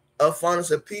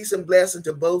 Alphonse, peace and blessing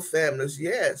to both families.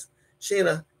 Yes.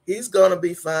 Sheena, he's gonna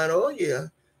be fine. Oh yeah.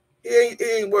 He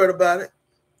ain't worried about it.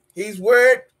 He's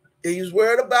worried. He's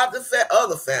worried about the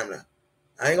other family.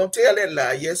 I ain't gonna tell that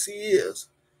lie. Yes, he is.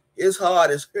 His heart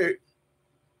is hurt.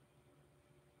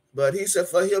 But he said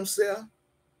for himself,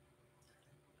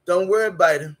 don't worry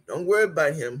about him. Don't worry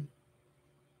about him.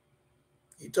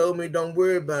 He told me don't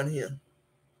worry about him.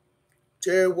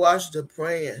 Terry Washington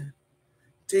praying.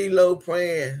 T-Lo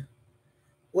praying.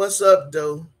 What's up,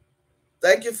 Doe?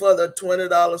 Thank you for the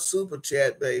 $20 super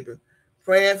chat, baby.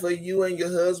 Praying for you and your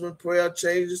husband. Prayer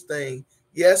changes things.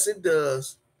 Yes, it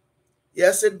does.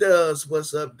 Yes, it does.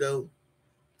 What's up, Doe?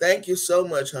 Thank you so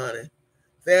much, honey.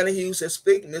 Fanny Hughes says,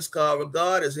 speak, Miss Carver.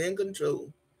 God is in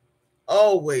control.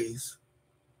 Always.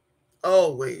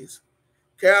 Always.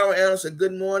 Carol Anderson,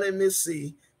 good morning, Miss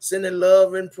C. Sending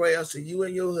love and prayers to you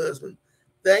and your husband.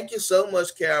 Thank you so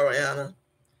much, Carol Anna.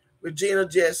 Regina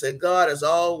Jett said, God is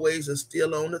always and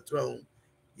still on the throne.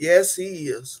 Yes, he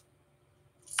is.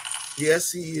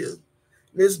 Yes, he is.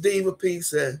 Miss Diva P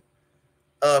said,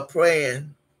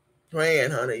 praying,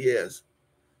 honey, yes.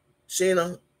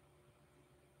 Sheena,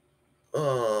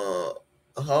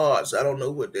 hearts, I don't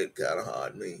know what that kind of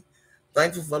heart means.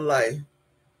 Thankful for life.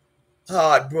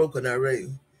 Heartbroken already.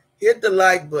 Hit the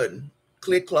like button.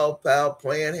 Click, claw, pal,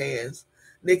 praying hands.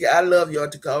 Nikki, I love you,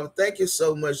 Auntie Carver. Thank you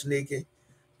so much, Nikki.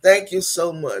 Thank you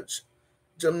so much.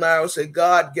 Jamara said,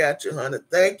 God got you, honey.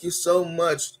 Thank you so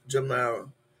much, Jamara.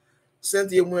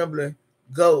 Cynthia Wembley,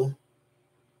 go.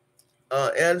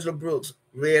 Angela Brooks,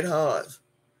 Red Hearts.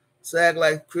 Sag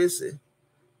like Chrissy.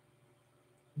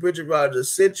 Bridget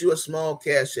Rogers, sent you a small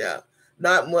cash out.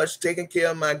 Not much, taking care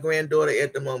of my granddaughter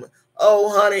at the moment.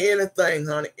 Oh, honey, anything,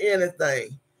 honey,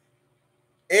 anything.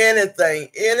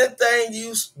 Anything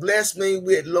you bless me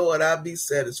with, Lord, I'll be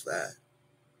satisfied.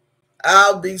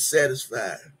 I'll be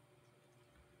satisfied.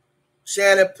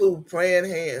 Shannon Pooh, praying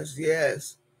hands,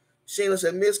 yes. Sheila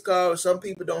said, Miss Carver, some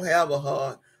people don't have a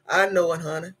heart. I know it,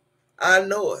 honey. I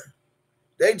know it.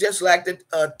 They just like the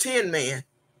Tin Man.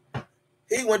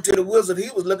 He went to the wizard. He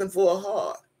was looking for a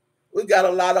heart. We got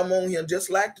a lot of them on here just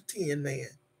like the Tin Man.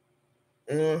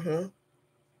 Mm-hmm.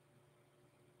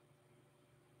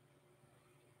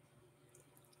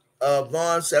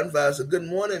 Vaughn 75 said, good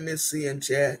morning, Miss C in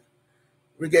chat.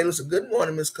 Regala said, good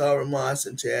morning, Miss Carver Moss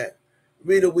in chat.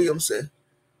 Rita Williamson,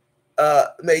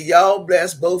 may y'all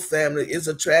bless both families. It's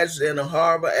a tragedy and a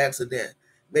horrible accident.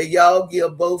 May y'all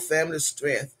give both families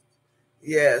strength.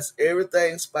 Yes,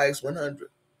 everything spikes 100.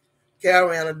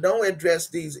 Carolina, don't address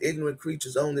these ignorant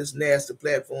creatures on this nasty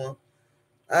platform.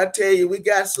 I tell you, we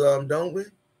got some, don't we?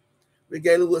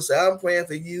 Regala will say, I'm praying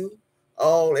for you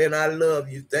all and I love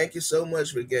you. Thank you so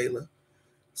much, Regala.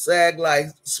 Sag like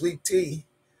sweet tea.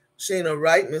 Sheena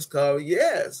Wright, Miss Carver.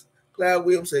 Yes. Cloud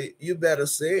Williams said, you better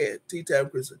say it. Tea time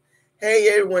Christmas. Hey,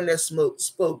 everyone that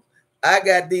spoke. I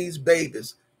got these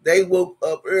babies. They woke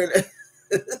up early.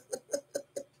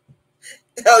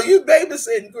 Oh, you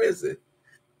babysitting, Chrissy.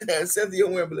 Cynthia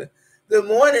Wimberley. Good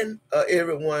morning,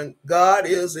 everyone. God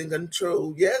is in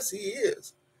control. Yes, he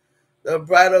is. The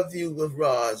brighter view with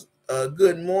Roz.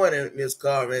 Good morning, Miss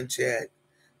Carver and Chad.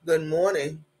 Good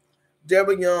morning.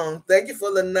 Deborah Young, thank you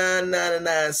for the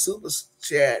 $9.99 super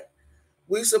chat.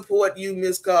 We support you,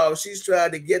 Miss Carver. She's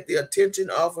trying to get the attention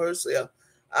off of herself.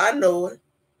 I know it.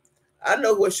 I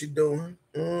know what she's doing.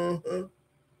 Mm-hmm.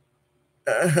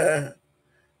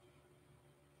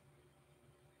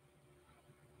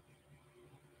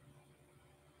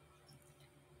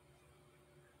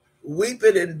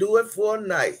 Weeping endureth for a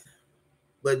night,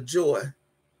 but joy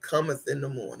cometh in the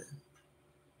morning.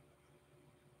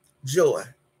 Joy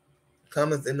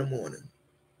cometh in the morning.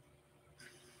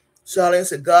 Charlene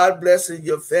said, God bless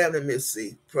your family, Miss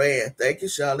C. Praying. Thank you,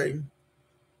 Charlene.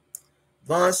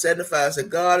 Vaughn 75 said,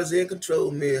 God is in control,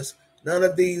 Miss. None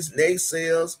of these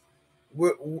naysayers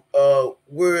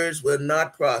words will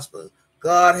not prosper.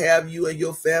 God have you and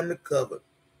your family covered.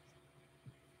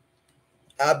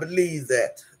 I believe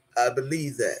that. I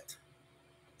believe that.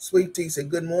 Sweet Tea said,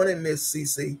 good morning, Miss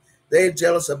CC. They're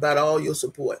jealous about all your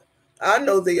support. I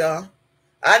know they are.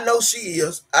 I know she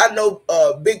is. I know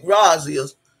Big Roz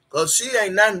is, because she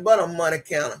ain't nothing but a money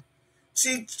counter.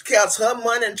 She counts her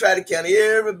money and try to count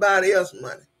everybody else's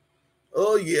money.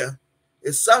 Oh, yeah.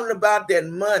 It's something about that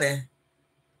money.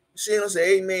 She don't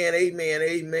say amen, amen,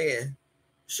 amen.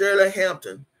 Shirley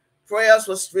Hampton, prayers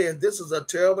for strength. This is a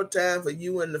terrible time for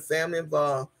you and the family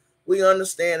involved. We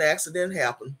understand accident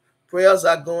happened. Prayers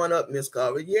are going up, Miss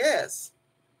Carver. Yes.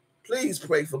 Please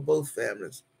pray for both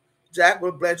families.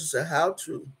 Jacqueline Blanchard said, how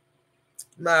true.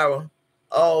 Myra,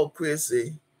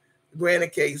 Chrissy, Granny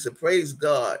Kate said, praise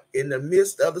God. In the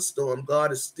midst of the storm,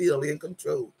 God is still in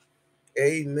control.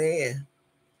 Amen.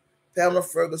 Pamela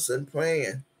Ferguson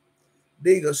praying.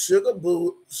 Digger, sugar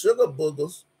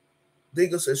boogers.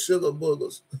 Digger said, sugar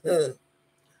boogers.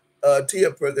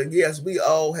 Tia Perkins, yes, we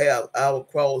all have our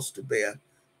cross to bear,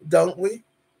 don't we?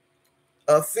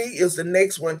 Fee is the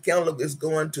next one. Kendall is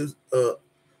going to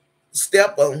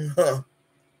step on her.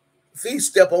 Fee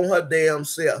step on her damn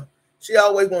self. She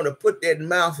always want to put that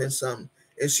mouth in something.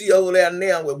 And she over there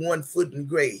now with 1 foot in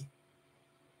grave.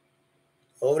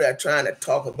 Over there trying to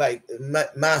talk about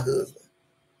my husband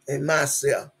and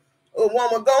myself. Oh,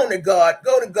 woman, go to God.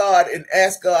 Go to God and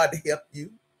ask God to help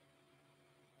you.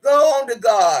 Go on to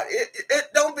God.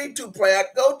 Don't be too proud.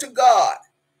 Go to God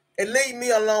and leave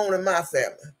me alone and my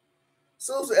family.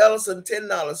 Susan Ellison,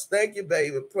 $10. Thank you,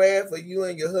 baby. Praying for you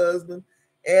and your husband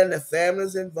and the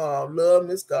families involved. Love,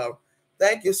 Miss Carver.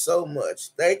 Thank you so much.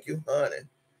 Thank you, honey.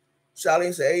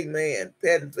 Charlene said, amen.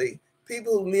 Pedantry.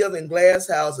 People who live in glass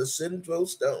houses shouldn't throw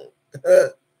stone.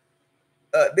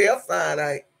 They're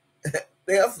finite.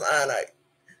 They're finite.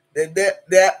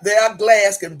 Their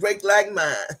glass can break like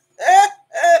mine.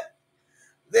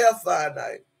 They're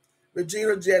finite.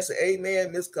 Regina Jackson,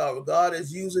 amen, Miss Carver. God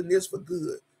is using this for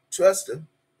good. Trust him.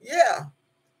 Yeah.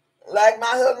 Like my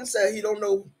husband said, he don't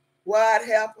know why it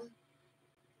happened,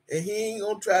 and he ain't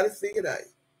gonna try to figure it out.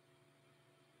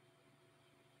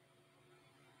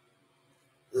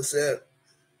 He said,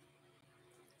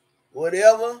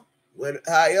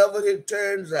 however it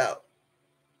turns out,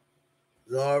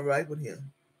 it's all right with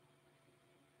him.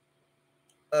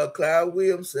 Clyde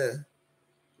Williams said,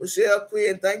 Michelle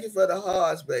Quinn, thank you for the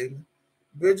hearts, baby.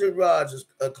 Bridget Rogers,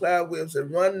 Clyde Williams said,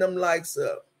 run them likes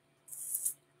up.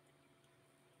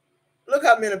 Look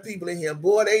how many people in here.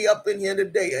 Boy, they up in here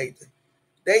today, ain't they?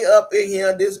 They up in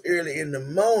here this early in the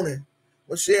morning.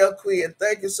 Michelle Quinn,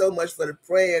 thank you so much for the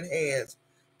praying hands.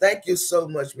 Thank you so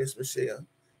much, Miss Michelle.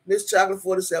 Miss Chocolate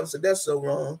 47 said, that's so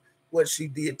wrong what she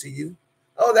did to you.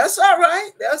 Oh, that's all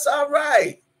right. That's all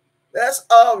right. That's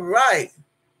all right.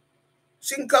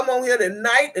 She can come on here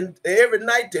tonight and every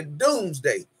night to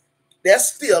doomsday.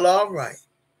 That's still all right.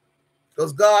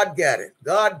 Because God got it.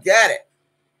 God got it.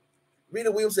 Rita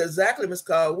Williams said, exactly, Miss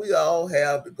Carl. We all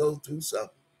have to go through something.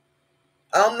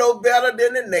 I'm no better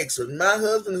than the next one. My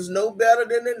husband is no better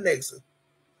than the next one.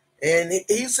 And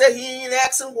he said he ain't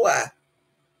asking why.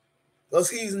 Because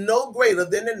he's no greater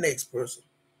than the next person.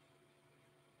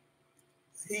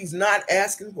 He's not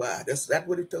asking why. That's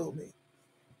what he told me.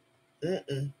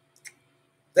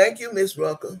 Thank you, Miss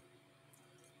Rucker.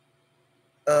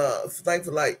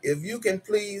 Thankful Light. If you can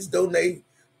please donate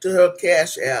to her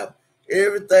Cash App.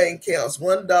 Everything counts.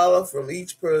 $1 from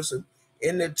each person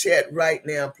in the chat right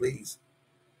now, please.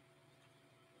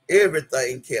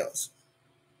 Everything counts.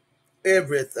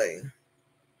 Everything.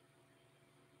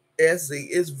 SZ,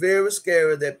 it's very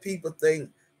scary that people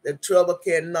think that trouble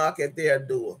can knock at their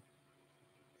door.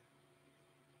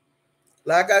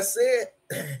 Like I said,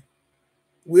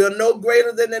 we're no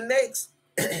greater than the next.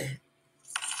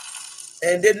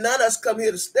 And then none of us come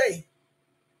here to stay.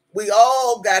 We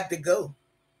all got to go.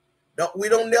 We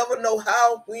don't never know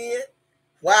how, when,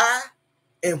 why,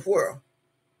 and where.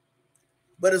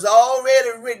 But it's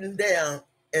already written down,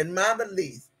 in my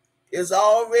belief, it's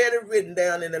already written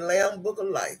down in the Lamb Book of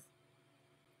Life.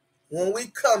 When we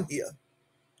come here,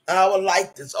 our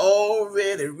life is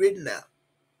already written out.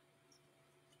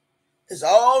 It's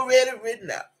already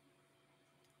written out.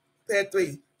 Part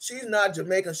 3, she's not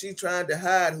Jamaican. She's trying to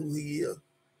hide who he is.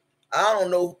 I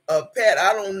don't know, Pat,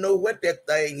 I don't know what that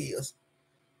thing is,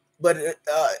 but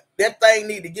that thing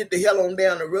need to get the hell on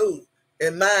down the road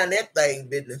and mind that thing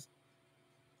business.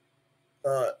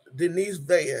 Denise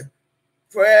Van,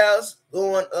 prayers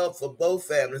going up for both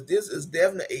families. This is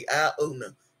definitely an eye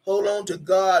opener. Hold on to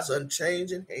God's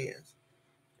unchanging hands.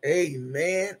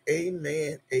 Amen,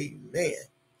 amen, amen.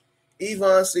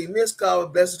 Yvonne C. Miss Carver,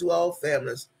 blessings to all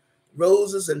families.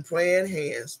 Roses and praying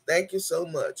hands. Thank you so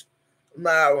much.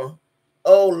 Myra,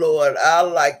 oh Lord, I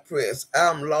like press.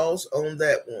 I'm lost on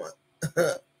that one.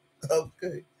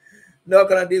 Okay. No,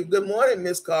 can I do good morning,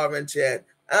 Miss Carver and Chad.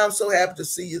 I'm so happy to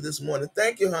see you this morning.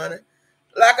 Thank you, honey.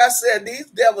 Like I said, these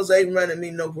devils ain't running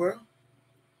me nowhere.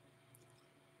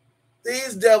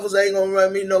 These devils ain't gonna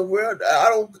run me nowhere. I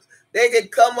don't. They can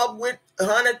come up with,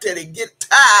 honey, till they get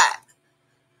tired.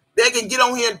 They can get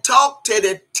on here and talk till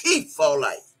their teeth fall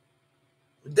out.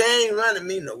 They ain't running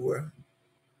me nowhere.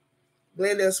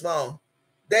 Glendale Small.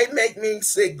 They make me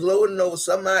sick gloating over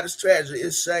somebody's tragedy.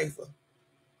 It's shameful.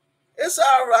 It's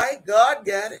all right. God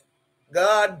got it.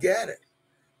 God got it.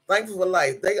 Thankful for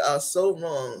life. They are so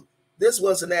wrong. This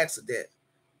was an accident.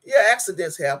 Yeah,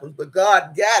 accidents happen, but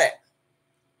God got it.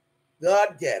 God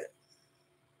got it.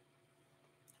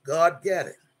 God got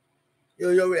it.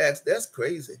 Yo, reacts. That's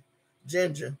crazy.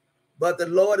 Ginger. But the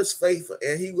Lord is faithful,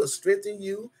 and he will strengthen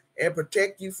you and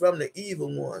protect you from the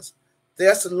evil ones.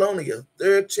 Thessalonians,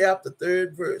 3rd chapter,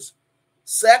 3rd verse.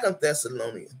 2nd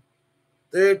Thessalonians,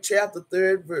 3rd chapter,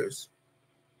 3rd verse.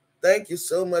 Thank you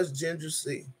so much, Ginger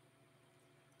C.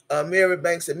 Mary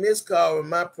Banks said, Miss Carver,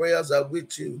 my prayers are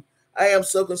with you. I am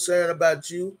so concerned about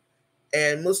you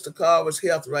and Mr. Carver's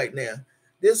health right now.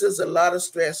 This is a lot of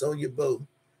stress on you both.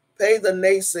 Pay the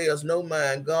naysayers no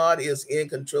mind. God is in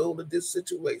control of this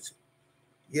situation.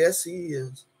 Yes, he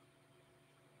is.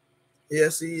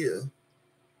 Yes, he is.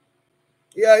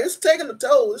 Yeah, it's taking a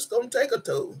toll. It's going to take a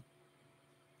toll.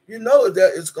 You know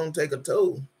that it's going to take a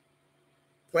toll.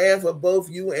 Praying for both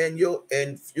you and your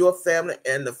family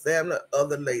and the family of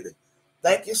the lady.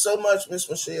 Thank you so much, Miss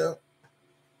Michelle.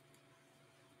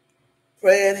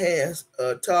 Praying hands.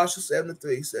 Tasha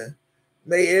 73 said,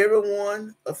 may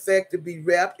everyone affected be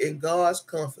wrapped in God's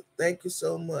comfort. Thank you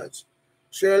so much.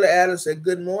 Shirley Adams said,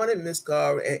 good morning, Miss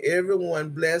Carver, and everyone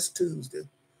blessed Tuesday.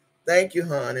 Thank you,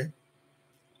 honey.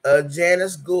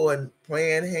 Janice Gordon,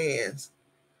 praying hands.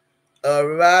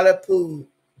 Riley Pooh,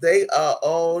 they are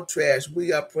all trash.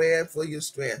 We are praying for your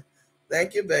strength.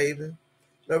 Thank you, baby.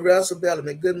 Russell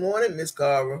Bellamy, good morning, Miss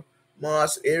Carver.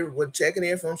 Mars, everyone checking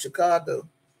in from Chicago.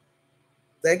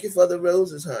 Thank you for the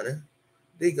roses, honey.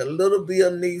 Deacon, little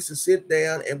Bill needs to sit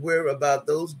down and worry about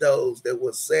those dogs that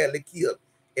were sadly killed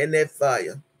in that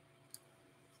fire.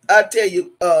 I tell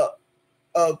you,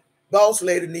 boss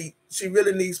lady she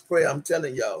really needs prayer. I'm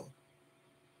telling y'all.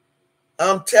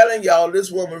 I'm telling y'all,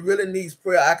 this woman really needs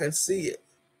prayer. I can see it.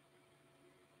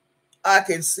 I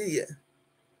can see it.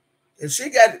 And she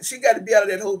got to be out of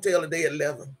that hotel today at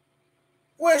 11.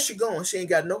 Where is she going? She ain't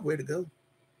got nowhere to go.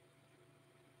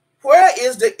 Where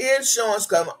is the insurance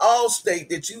company, Allstate,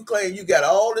 that you claim you got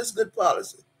all this good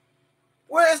policy?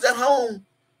 Where is the home?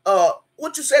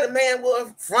 What you said the man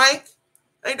was? Frank?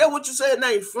 Ain't that what you said?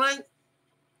 Name Frank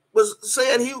was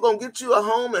saying he was gonna get you a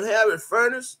home and have it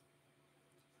furnished.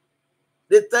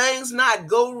 Did things not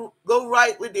go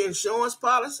right with the insurance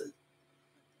policy,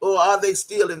 or are they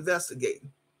still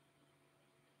investigating?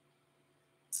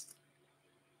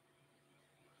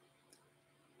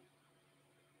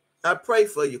 I pray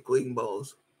for you, Queen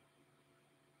Balls.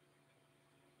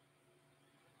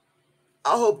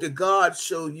 I hope that God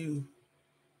show you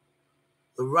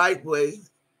the right way.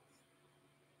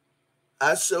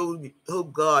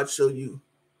 Hope God show you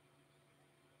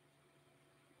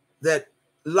that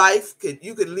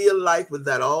you can live life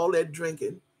without all that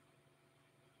drinking.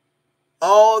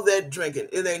 All that drinking.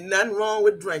 It ain't nothing wrong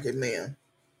with drinking, man.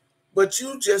 But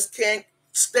you just can't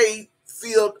stay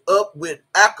filled up with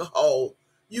alcohol.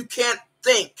 You can't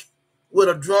think with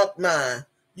a drunk mind.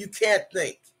 You can't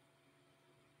think.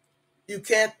 You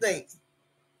can't think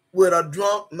with a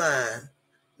drunk mind.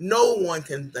 No one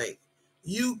can think.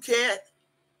 You can't.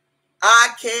 I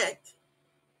can't.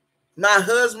 My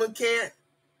husband can't.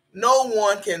 No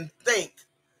one can think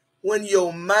when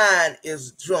your mind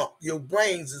is drunk. Your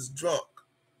brains is drunk.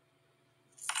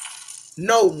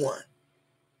 No one.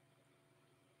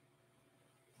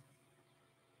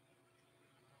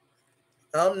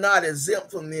 I'm not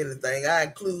exempt from anything. I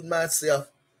include myself.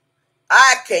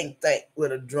 I can't think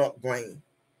with a drunk brain.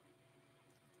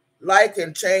 Life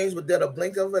can change within a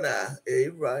blink of an eye.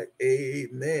 Right.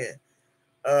 Amen.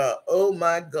 Oh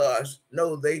my gosh.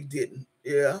 No, they didn't.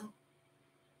 Yeah.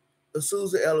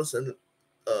 Susan Ellison.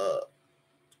 uh,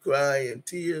 crying,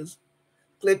 tears.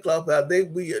 Click clop out. They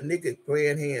be a naked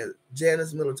praying hand.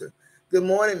 Janice Middleton. Good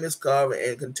morning, Miss Carver,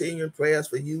 and continuing prayers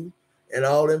for you and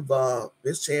all involved.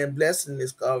 Miss Chan, blessing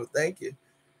Miss Carver. Thank you.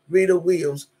 Rita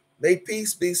Williams. May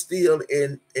peace be still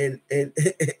in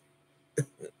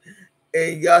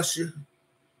Yasha.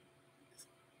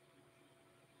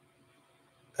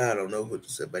 I don't know what to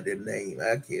say about their name.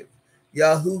 I can't.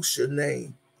 Yahusha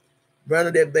name.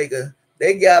 Bernadette Baker.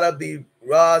 They gotta be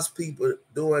Ross people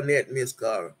doing that, Miss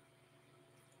Carver.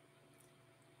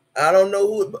 I don't know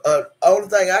who. Only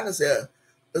thing I can say,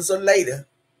 it's a lady.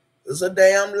 It's a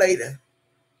damn lady.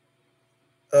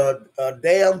 A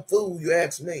damn fool, you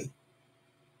ask me.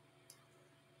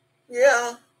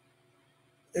 Yeah.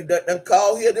 And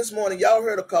call here this morning. Y'all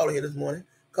heard a caller here this morning.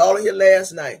 Caller here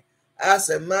last night. I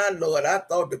said, my Lord, I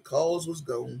thought the cause was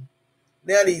gone.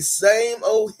 Now these same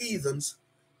old heathens,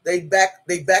 they back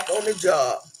on the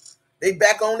job. They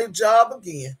back on the job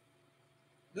again.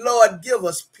 Lord, give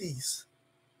us peace.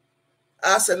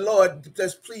 I said, Lord,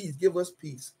 just please give us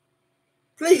peace.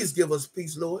 Please give us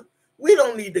peace, Lord. We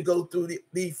don't need to go through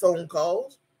these phone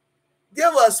calls.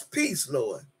 Give us peace,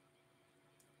 Lord.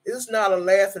 It's not a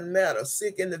laughing matter.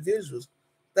 Sick individuals.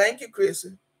 Thank you,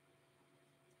 Chrissy.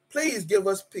 Please give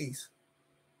us peace.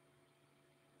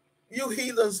 You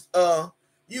heathens,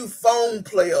 you phone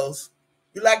players.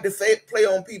 You like to play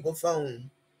on people's phone.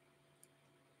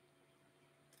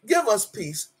 Give us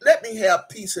peace. Let me have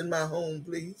peace in my home,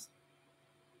 please.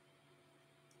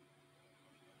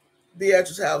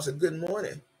 Beatrice House, a good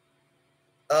morning.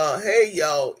 Hey,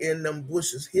 y'all in them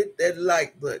bushes, hit that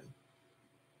like button.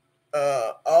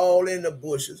 All in the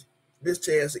bushes. Miss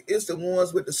Chancellor, it's the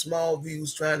ones with the small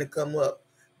views trying to come up.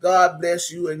 God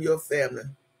bless you and your family.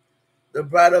 The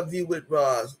brighter view with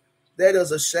Roz. That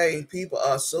is a shame. People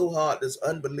are so hard. It's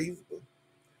unbelievable.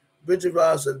 Bridget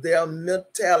Roz, their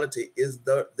mentality is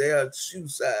their shoe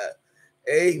size.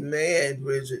 Amen,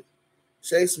 Bridget.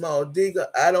 Shay Small Digger,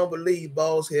 I don't believe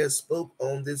Balls has spoke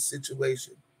on this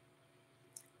situation.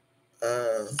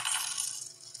 Uh,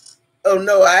 oh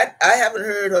no, I haven't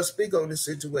heard her speak on this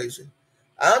situation.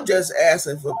 I'm just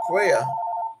asking for prayer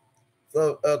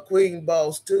for Queen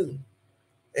Boss too.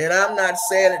 And I'm not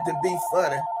saying it to be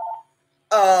funny.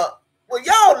 Well,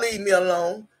 y'all leave me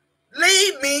alone.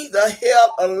 Leave me the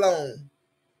hell alone.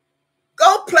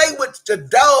 Go play with your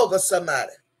dog or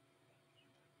somebody.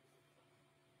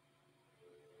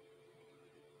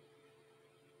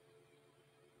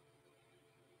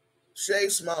 Shay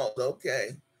Smalls,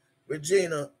 okay.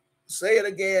 Regina, say it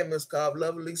again, Miss Cobb.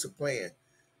 Love Lisa praying.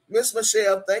 Miss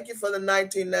Michelle, thank you for the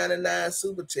 1999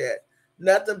 super chat.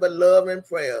 Nothing but love and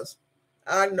prayers.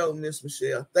 I know, Miss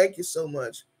Michelle. Thank you so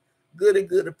much. Goody,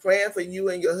 goody. Praying for you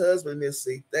and your husband, Miss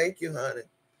C. Thank you, honey.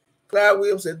 Clyde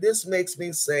Williams said, this makes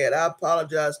me sad. I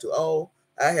apologize to all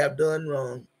I have done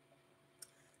wrong.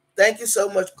 Thank you so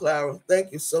much, Clara.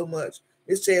 Thank you so much.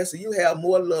 Miss Chancellor, you have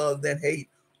more love than hate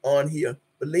on here.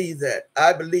 Believe that.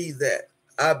 I believe that.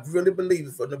 I really believe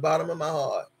it from the bottom of my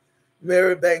heart.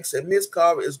 Mary Banks said, Miss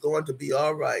Carver is going to be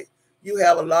all right. You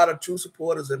have a lot of true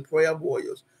supporters and prayer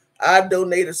warriors. I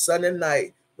donated Sunday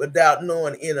night without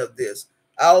knowing any of this.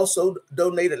 I also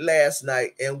donated last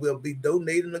night and will be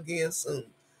donating again soon.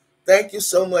 Thank you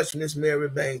so much, Miss Mary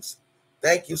Banks.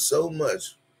 Thank you so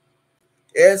much.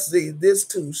 SZ, this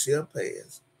too shall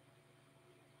pass.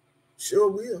 Sure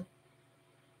will.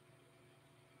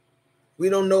 We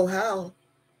don't know how,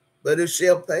 but it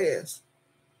shall pass.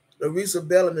 Larissa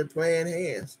Bellamy praying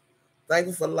hands. Thank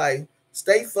you for life.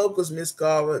 Stay focused, Miss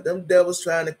Carver. Them devils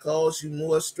trying to cause you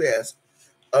more stress.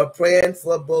 Praying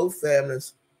for both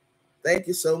families. Thank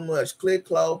you so much. Clear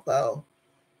Claw Power.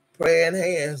 Praying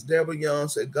hands. Deborah Young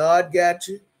said, God got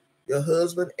you, your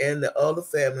husband, and the other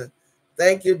family.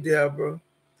 Thank you, Deborah.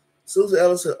 Susan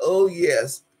Ellis said, oh,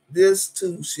 yes, this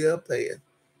too shall pass.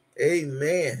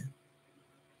 Amen.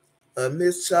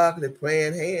 Miss Chocolate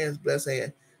praying hands, bless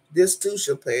hand. This too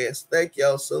shall pass. Thank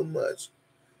y'all so much.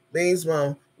 Means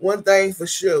mom, one thing for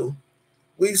sure,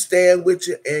 we stand with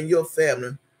you and your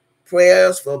family.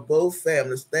 Prayers for both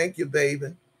families. Thank you,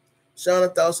 baby.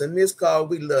 Shonda Thoughts and Miss Carl,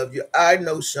 we love you. I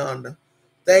know, Shonda.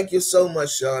 Thank you so much,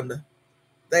 Shonda.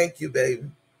 Thank you,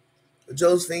 baby.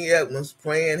 Josephine Edmonds,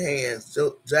 praying hands.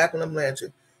 Jacqueline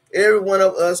Blanchard. Every one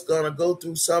of us gonna go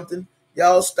through something.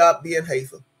 Y'all stop being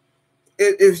hateful.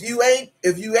 If you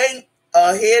ain't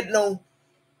had no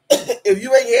if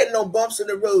you ain't had no bumps in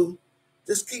the road,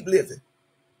 just keep living.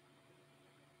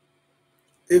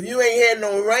 If you ain't had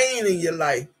no rain in your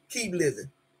life, keep living.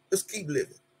 Just keep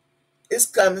living. It's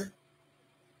coming.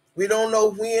 We don't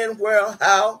know when, where,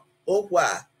 how, or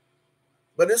why,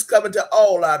 but it's coming to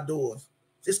all our doors.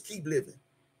 Just keep living.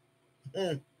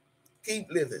 Keep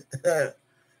living.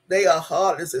 They are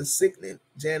heartless and sickening.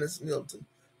 Janice Milton.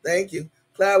 Thank you.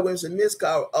 Clara Williamson, Miss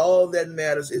Carver, all that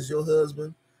matters is your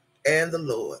husband and the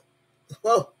Lord.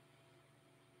 Oh,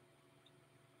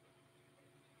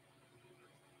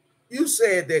 you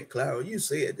said that, Clara. You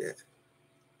said that.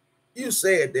 You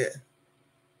said that.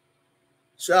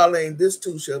 Charlene, this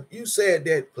too shall. You said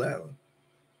that, Clara.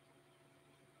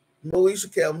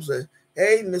 Moesha Calvin said,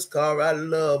 hey, Miss Carver, I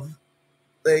love.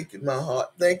 Thank you, my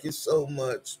heart. Thank you so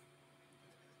much.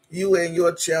 You and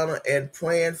your channel and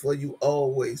praying for you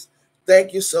always.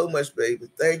 Thank you so much, baby.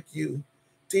 Thank you.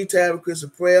 Tea time with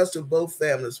Christian. Prayers to both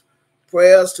families.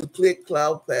 Prayers to Click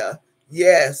Cloud Path.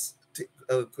 Yes,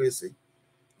 Chrissy.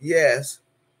 Yes.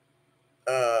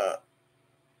 Uh,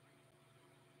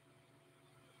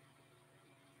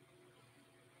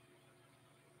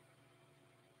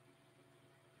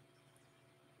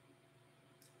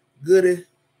 Goody,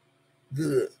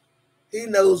 good. He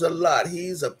knows a lot.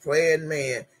 He's a praying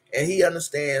man, and he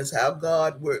understands how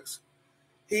God works.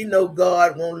 He know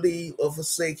God won't leave or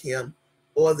forsake him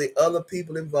or the other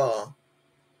people involved.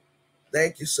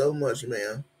 Thank you so much,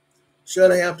 ma'am.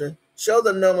 Shirley Hampton, show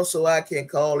the number so I can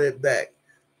call it back.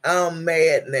 I'm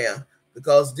mad now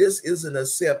because this isn't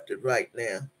accepted right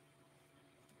now.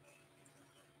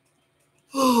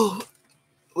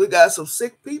 We got some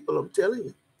sick people, I'm telling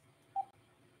you.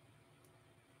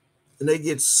 And they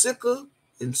get sicker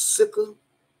and sicker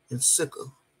and sicker.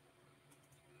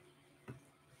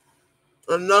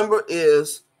 The number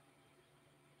is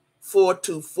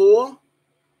 424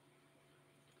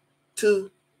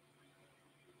 27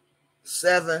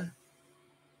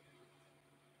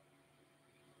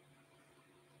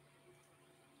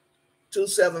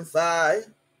 275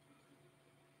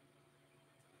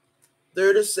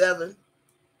 37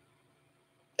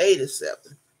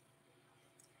 87.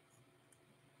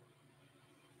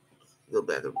 Go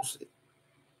back and see.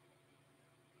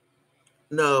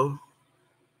 No.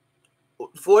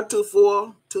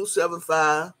 424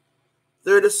 275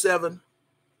 37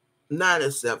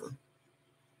 97.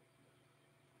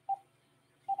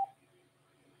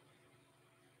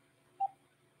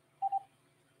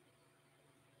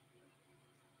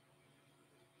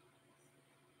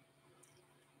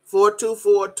 Four two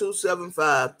four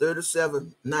 275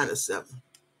 37 97.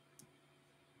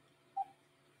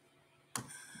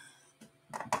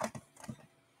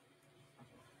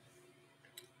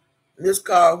 Miss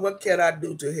Carl, what can I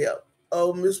do to help?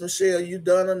 Oh, Miss Michelle, you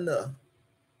done enough.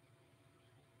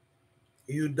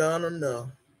 You done enough.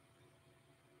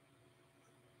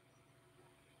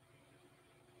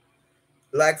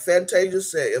 Like Fantasia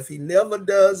said, if he never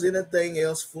does anything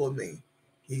else for me,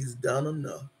 he's done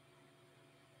enough.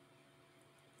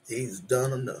 He's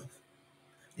done enough.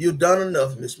 You've done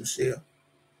enough, Miss Michelle.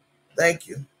 Thank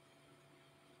you.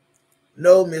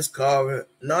 No, Miss Carver,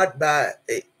 not by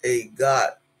a God.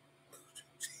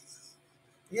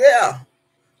 Yeah,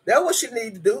 that's what she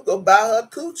need to do. Go buy her a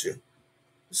coochie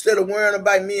instead of worrying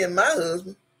about me and my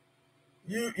husband.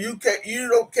 You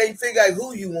can't figure out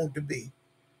who you want to be.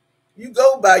 You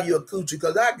go buy you a coochie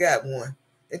because I got one,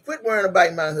 and quit worrying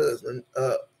about my husband.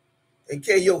 And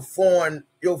carry your foreign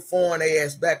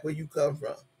ass back where you come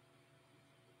from.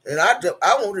 And I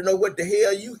want to know what the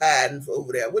hell you hiding for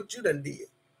over there. What you done did?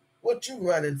 What you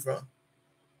running from?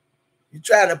 You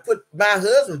trying to put my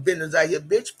husband's business out here,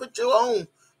 bitch. Put your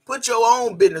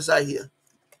own business out here.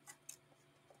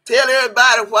 Tell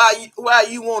everybody why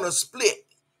you want to split.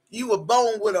 You were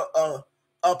born with a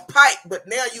pipe, but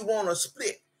now you want to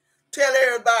split. Tell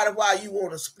everybody why you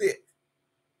want to split.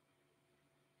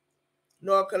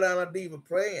 North Carolina Diva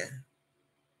praying.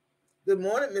 Good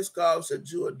morning, Miss Carl, said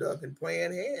Jewel Duncan,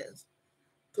 praying hands.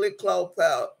 Click Claw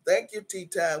Power. Thank you, Tea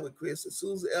Time with Chris and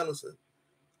Susan Ellison.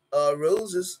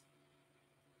 Roses.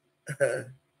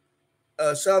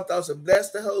 Chantal said,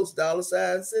 bless the host,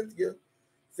 $ Cynthia,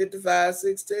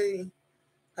 5516.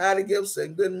 Heidi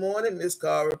Gibson, good morning, Miss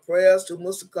Carver. Prayers to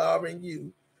Mr. Carver and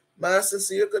you. My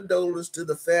sincere condolences to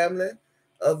the family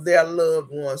of their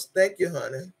loved ones. Thank you,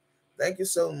 honey. Thank you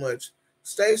so much.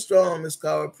 Stay strong, Miss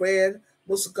Carver. Praying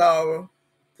Mr. Carver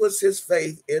puts his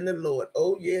faith in the Lord.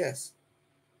 Oh, yes.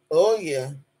 Oh,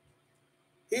 yeah.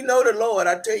 He know the Lord,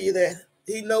 I tell you that.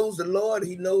 He knows the Lord.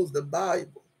 He knows the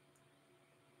Bible.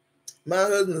 My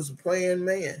husband is a praying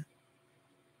man.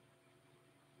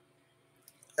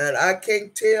 And I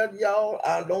can't tell y'all,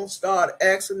 I don't start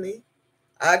asking me.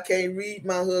 I can't read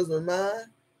my husband's mind.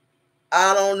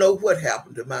 I don't know what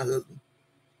happened to my husband.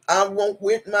 I won't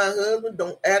with my husband.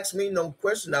 Don't ask me no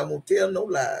question. I won't tell no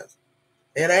lies.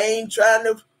 And I ain't trying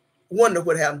to wonder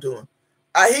what happened to him.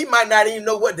 He might not even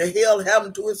know what the hell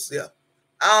happened to himself.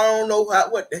 I don't know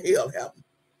what the hell happened.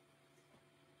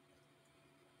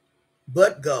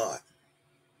 But God.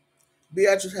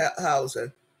 Beatrice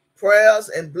Hauser, prayers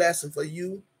and blessing for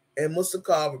you and Mr.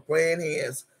 Carver, praying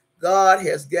hands. God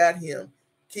has got him.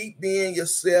 Keep being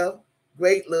yourself.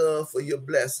 Great love for your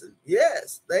blessing.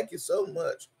 Yes, thank you so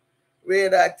much.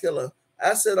 Red Eye Killer,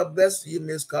 I said a blessing to you,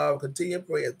 Miss Carver. Continue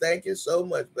praying. Thank you so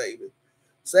much, baby.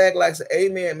 Sag like said,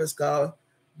 amen, Miss Carver.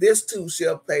 This too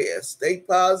shall pass. Stay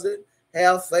positive,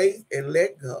 have faith, and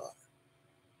let God.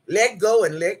 Let go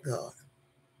and let God.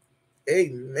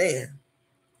 Amen.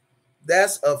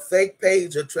 That's a fake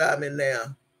page of Try Me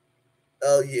Now.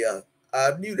 Oh, yeah.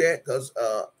 I knew that because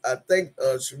I think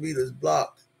Sharita's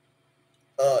blocked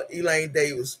Elaine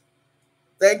Davis.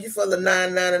 Thank you for the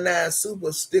 $9.99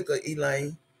 super sticker,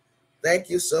 Elaine.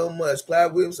 Thank you so much.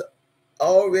 Clyde Williams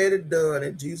already done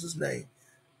in Jesus' name.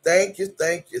 Thank you,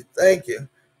 thank you, thank you.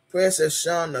 Princess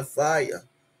Shauna Fire.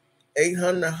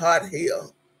 800 Hot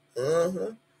Hill.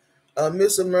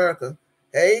 Miss America.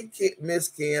 Hey, Miss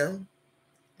Kim.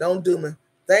 Don't do me.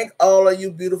 Thank all of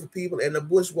you beautiful people and the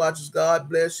Bush Watchers. God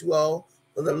bless you all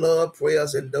for the love,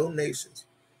 prayers, and donations.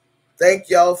 Thank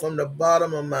y'all from the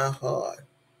bottom of my heart.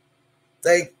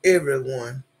 Thank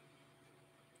everyone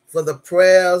for the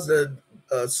prayers, the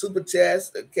super chats,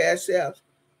 the cash apps.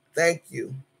 Thank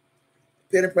you.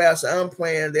 Penny Prowse, I'm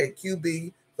praying that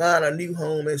QB find a new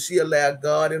home and she allow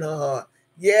God in her heart.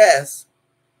 Yes,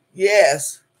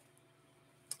 yes.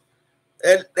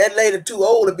 That lady too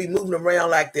old to be moving around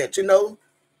like that, you know.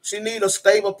 She need a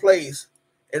stable place.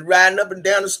 And riding up and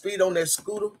down the street on that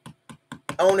scooter,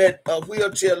 on that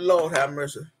wheelchair, Lord have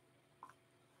mercy.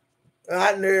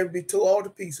 I nerve be tore all to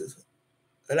pieces.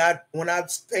 And when I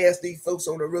pass these folks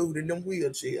on the road in them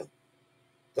wheelchair,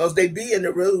 because they be in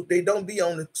the road, they don't be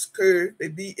on the curb, they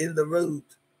be in the road.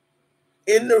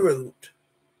 In the road.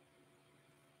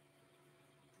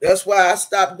 That's why I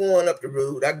stopped going up the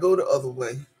road. I go the other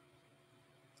way.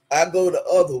 I go the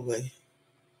other way.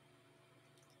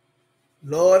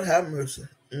 Lord have mercy.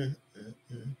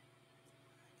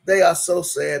 They are so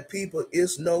sad. People,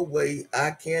 it's no way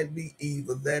I can't be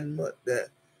evil than much that.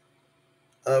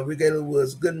 Regala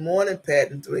Woods. Good morning,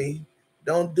 Patton 3.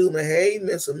 Don't do me. Hey,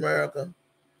 Miss America.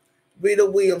 Rita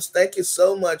Williams, thank you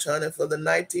so much, honey, for the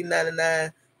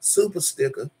 1999 super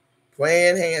sticker.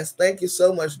 Praying hands. Thank you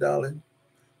so much, darling.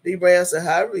 D. Brown said,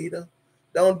 hi, Rita.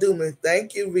 Don't do me.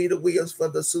 Thank you, Rita Williams, for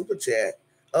the super chat.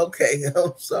 Okay,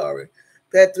 I'm sorry.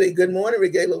 Pat 3, good morning,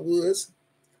 Regala Woods.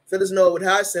 Phyllis Norwood,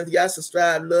 hi, Cynthia. I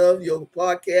subscribe, love your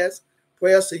podcast.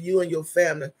 Prayers to you and your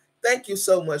family. Thank you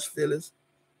so much, Phyllis.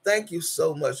 Thank you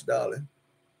so much, darling.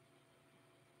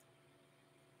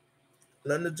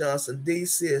 London Johnson, D.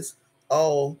 Sis,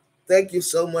 all. Thank you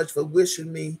so much for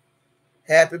wishing me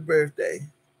happy birthday.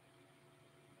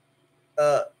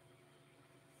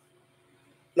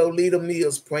 Lolita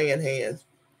Mills, praying hands.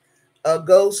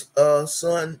 Ghost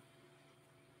Son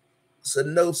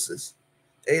Synosis,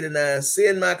 89.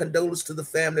 Send my condolences to the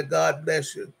family. God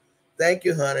bless you. Thank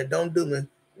you, honey. Don't do me.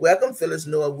 Welcome, Phyllis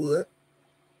Norwood.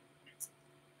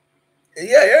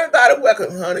 Yeah, everybody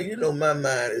welcome, honey. You know my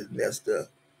mind is messed up.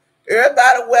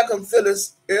 Everybody welcome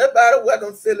Phyllis. Everybody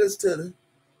welcome Phyllis to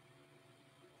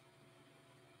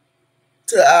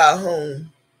our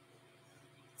home.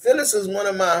 Phyllis is one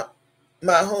of my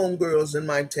homegirls in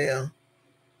my town.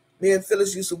 Me and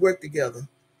Phyllis used to work together.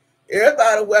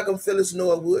 Everybody welcome Phyllis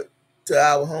Norwood to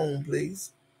our home,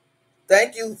 please.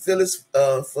 Thank you, Phyllis,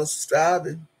 for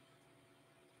striving.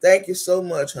 Thank you so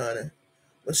much, honey.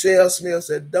 Michelle Smith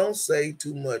said, don't say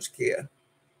too much, care.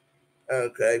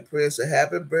 Okay, Prince, a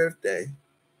happy birthday.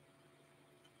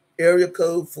 Area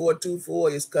code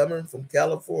 424 is coming from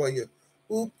California.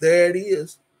 Oop, there it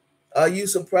is. Are you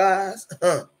surprised?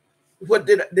 Huh? What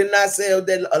didn't I say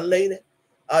that a lady?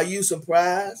 Are you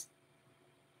surprised?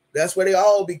 That's where they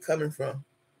all be coming from.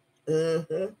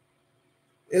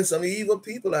 There's some evil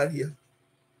people out here.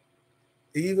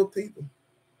 Evil people.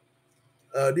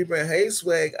 D. Brand, hey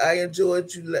Swag, I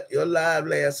enjoyed your live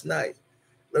last night.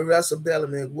 Larissa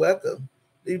Bellamy, welcome.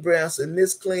 D. Brown said,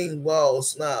 Miss Clean Wall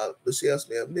Snob. Michelle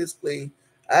Smith, Miss Clean.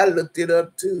 I looked it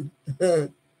up too.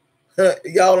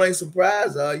 Y'all ain't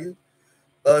surprised, are you?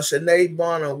 Sinead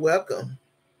Bonner, welcome.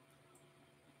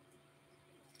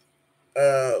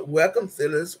 Welcome,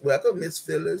 Phyllis. Welcome, Miss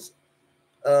Phyllis.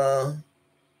 No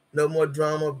more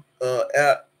drama.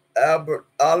 Albert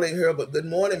Ollie Herbert. Good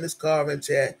morning, Miss Carver and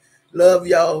chat. Love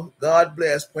y'all. God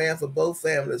bless. Praying for both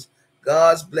families.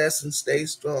 God's blessing. Stay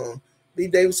strong. B.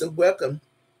 Davidson, welcome.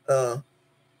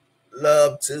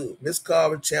 Love too. Miss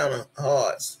Carver Channel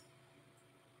Hearts.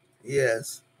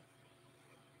 Yes.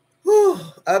 Whew,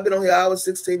 I've been on here hours,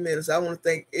 16 minutes. I want to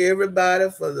thank everybody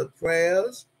for the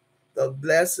prayers, the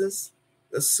blessings,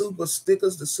 the super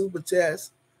stickers, the super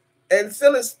chats. And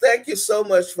Phyllis, thank you so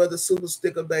much for the super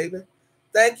sticker, baby.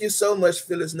 Thank you so much,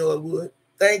 Phyllis Norwood.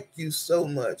 Thank you so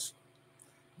much.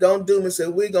 Don't do me. Say,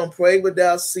 we're going to pray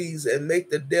without cease and make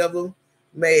the devil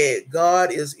mad.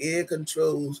 God is in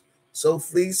control. So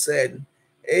flee Satan.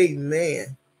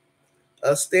 Amen.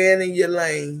 Stand in your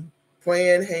lane,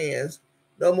 praying hands.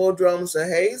 No more drama. Say,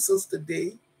 hey, Sister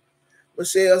D.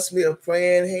 Michelle Smith,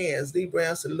 praying hands. D.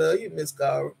 Brown said, love you, Miss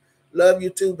Carver. Love you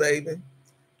too, baby.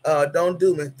 Don't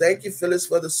do me. Thank you, Phyllis,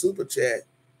 for the super chat.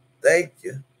 Thank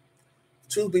you.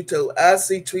 Truth be told, I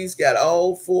see Trees got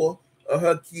all 4 of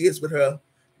her kids with her.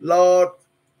 Lord,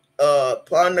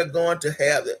 partner going to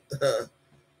have it.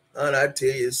 And I tell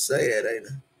you, it's sad, ain't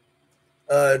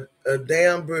it? A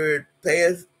damn bird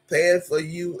paying for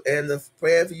you and the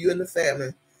praying for you and the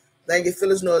family. Thank you,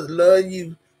 Phyllis North. Love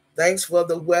you. Thanks for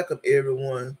the welcome,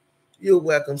 everyone. You're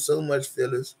welcome so much,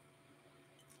 Phyllis.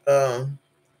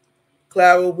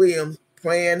 Clara Williams,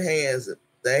 praying hands.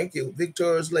 Thank you.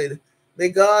 Victoria's lady. May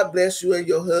God bless you and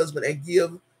your husband and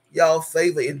give y'all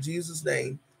favor in Jesus'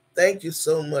 name. Thank you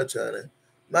so much, honey.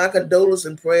 My condolences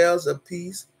and prayers of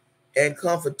peace and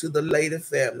comfort to the lady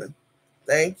family.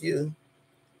 Thank you.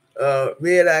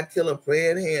 Red Eye Killer,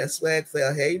 praying hands. Swag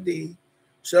Fair. Hey, D.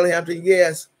 Shirley Hampton,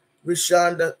 yes.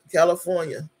 Rishonda,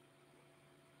 California.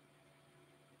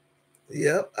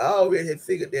 Yep, I already had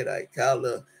figured that out.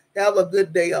 Kyle, have a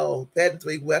good day, all. Patton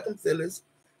 3, welcome, Phyllis.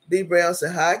 D. Brown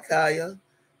said, hi, Kaya.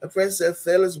 A friend said,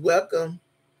 Phyllis, welcome.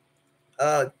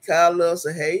 Kyle Love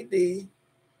said, hey, D.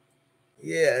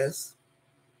 Yes.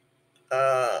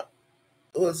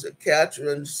 Was it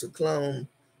Catherine Cyclone?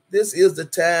 This is the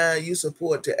time you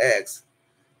support to ask.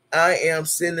 I am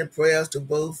sending prayers to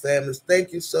both families.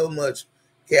 Thank you so much,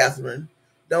 Catherine.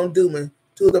 Don't do me.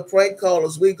 To the prank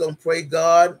callers, we're going to pray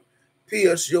God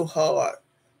pierce your heart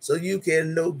so you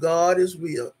can know God is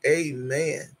real.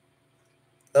 Amen.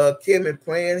 Kimmy,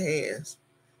 praying hands.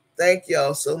 Thank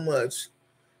y'all so much.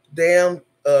 Dan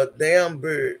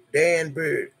Bird.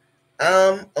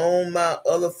 I'm on my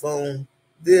other phone.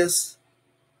 This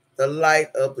the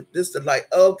light of this the light.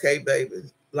 Okay, baby.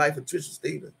 Life of Trisha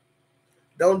Stevens.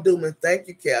 Don't do me. Thank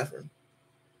you, Catherine.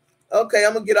 Okay,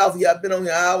 I'm gonna get off here. I've been on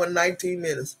here an hour and 19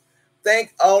 minutes.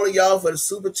 Thank all of y'all for the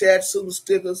super chat, super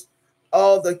stickers,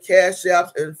 all the cash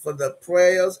apps, and for the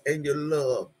prayers and your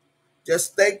love.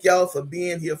 Just thank y'all for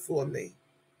being here for me.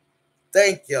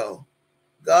 Thank y'all.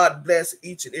 God bless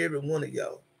each and every one of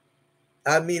y'all.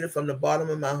 I mean it from the bottom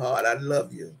of my heart. I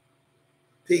love you.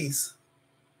 Peace.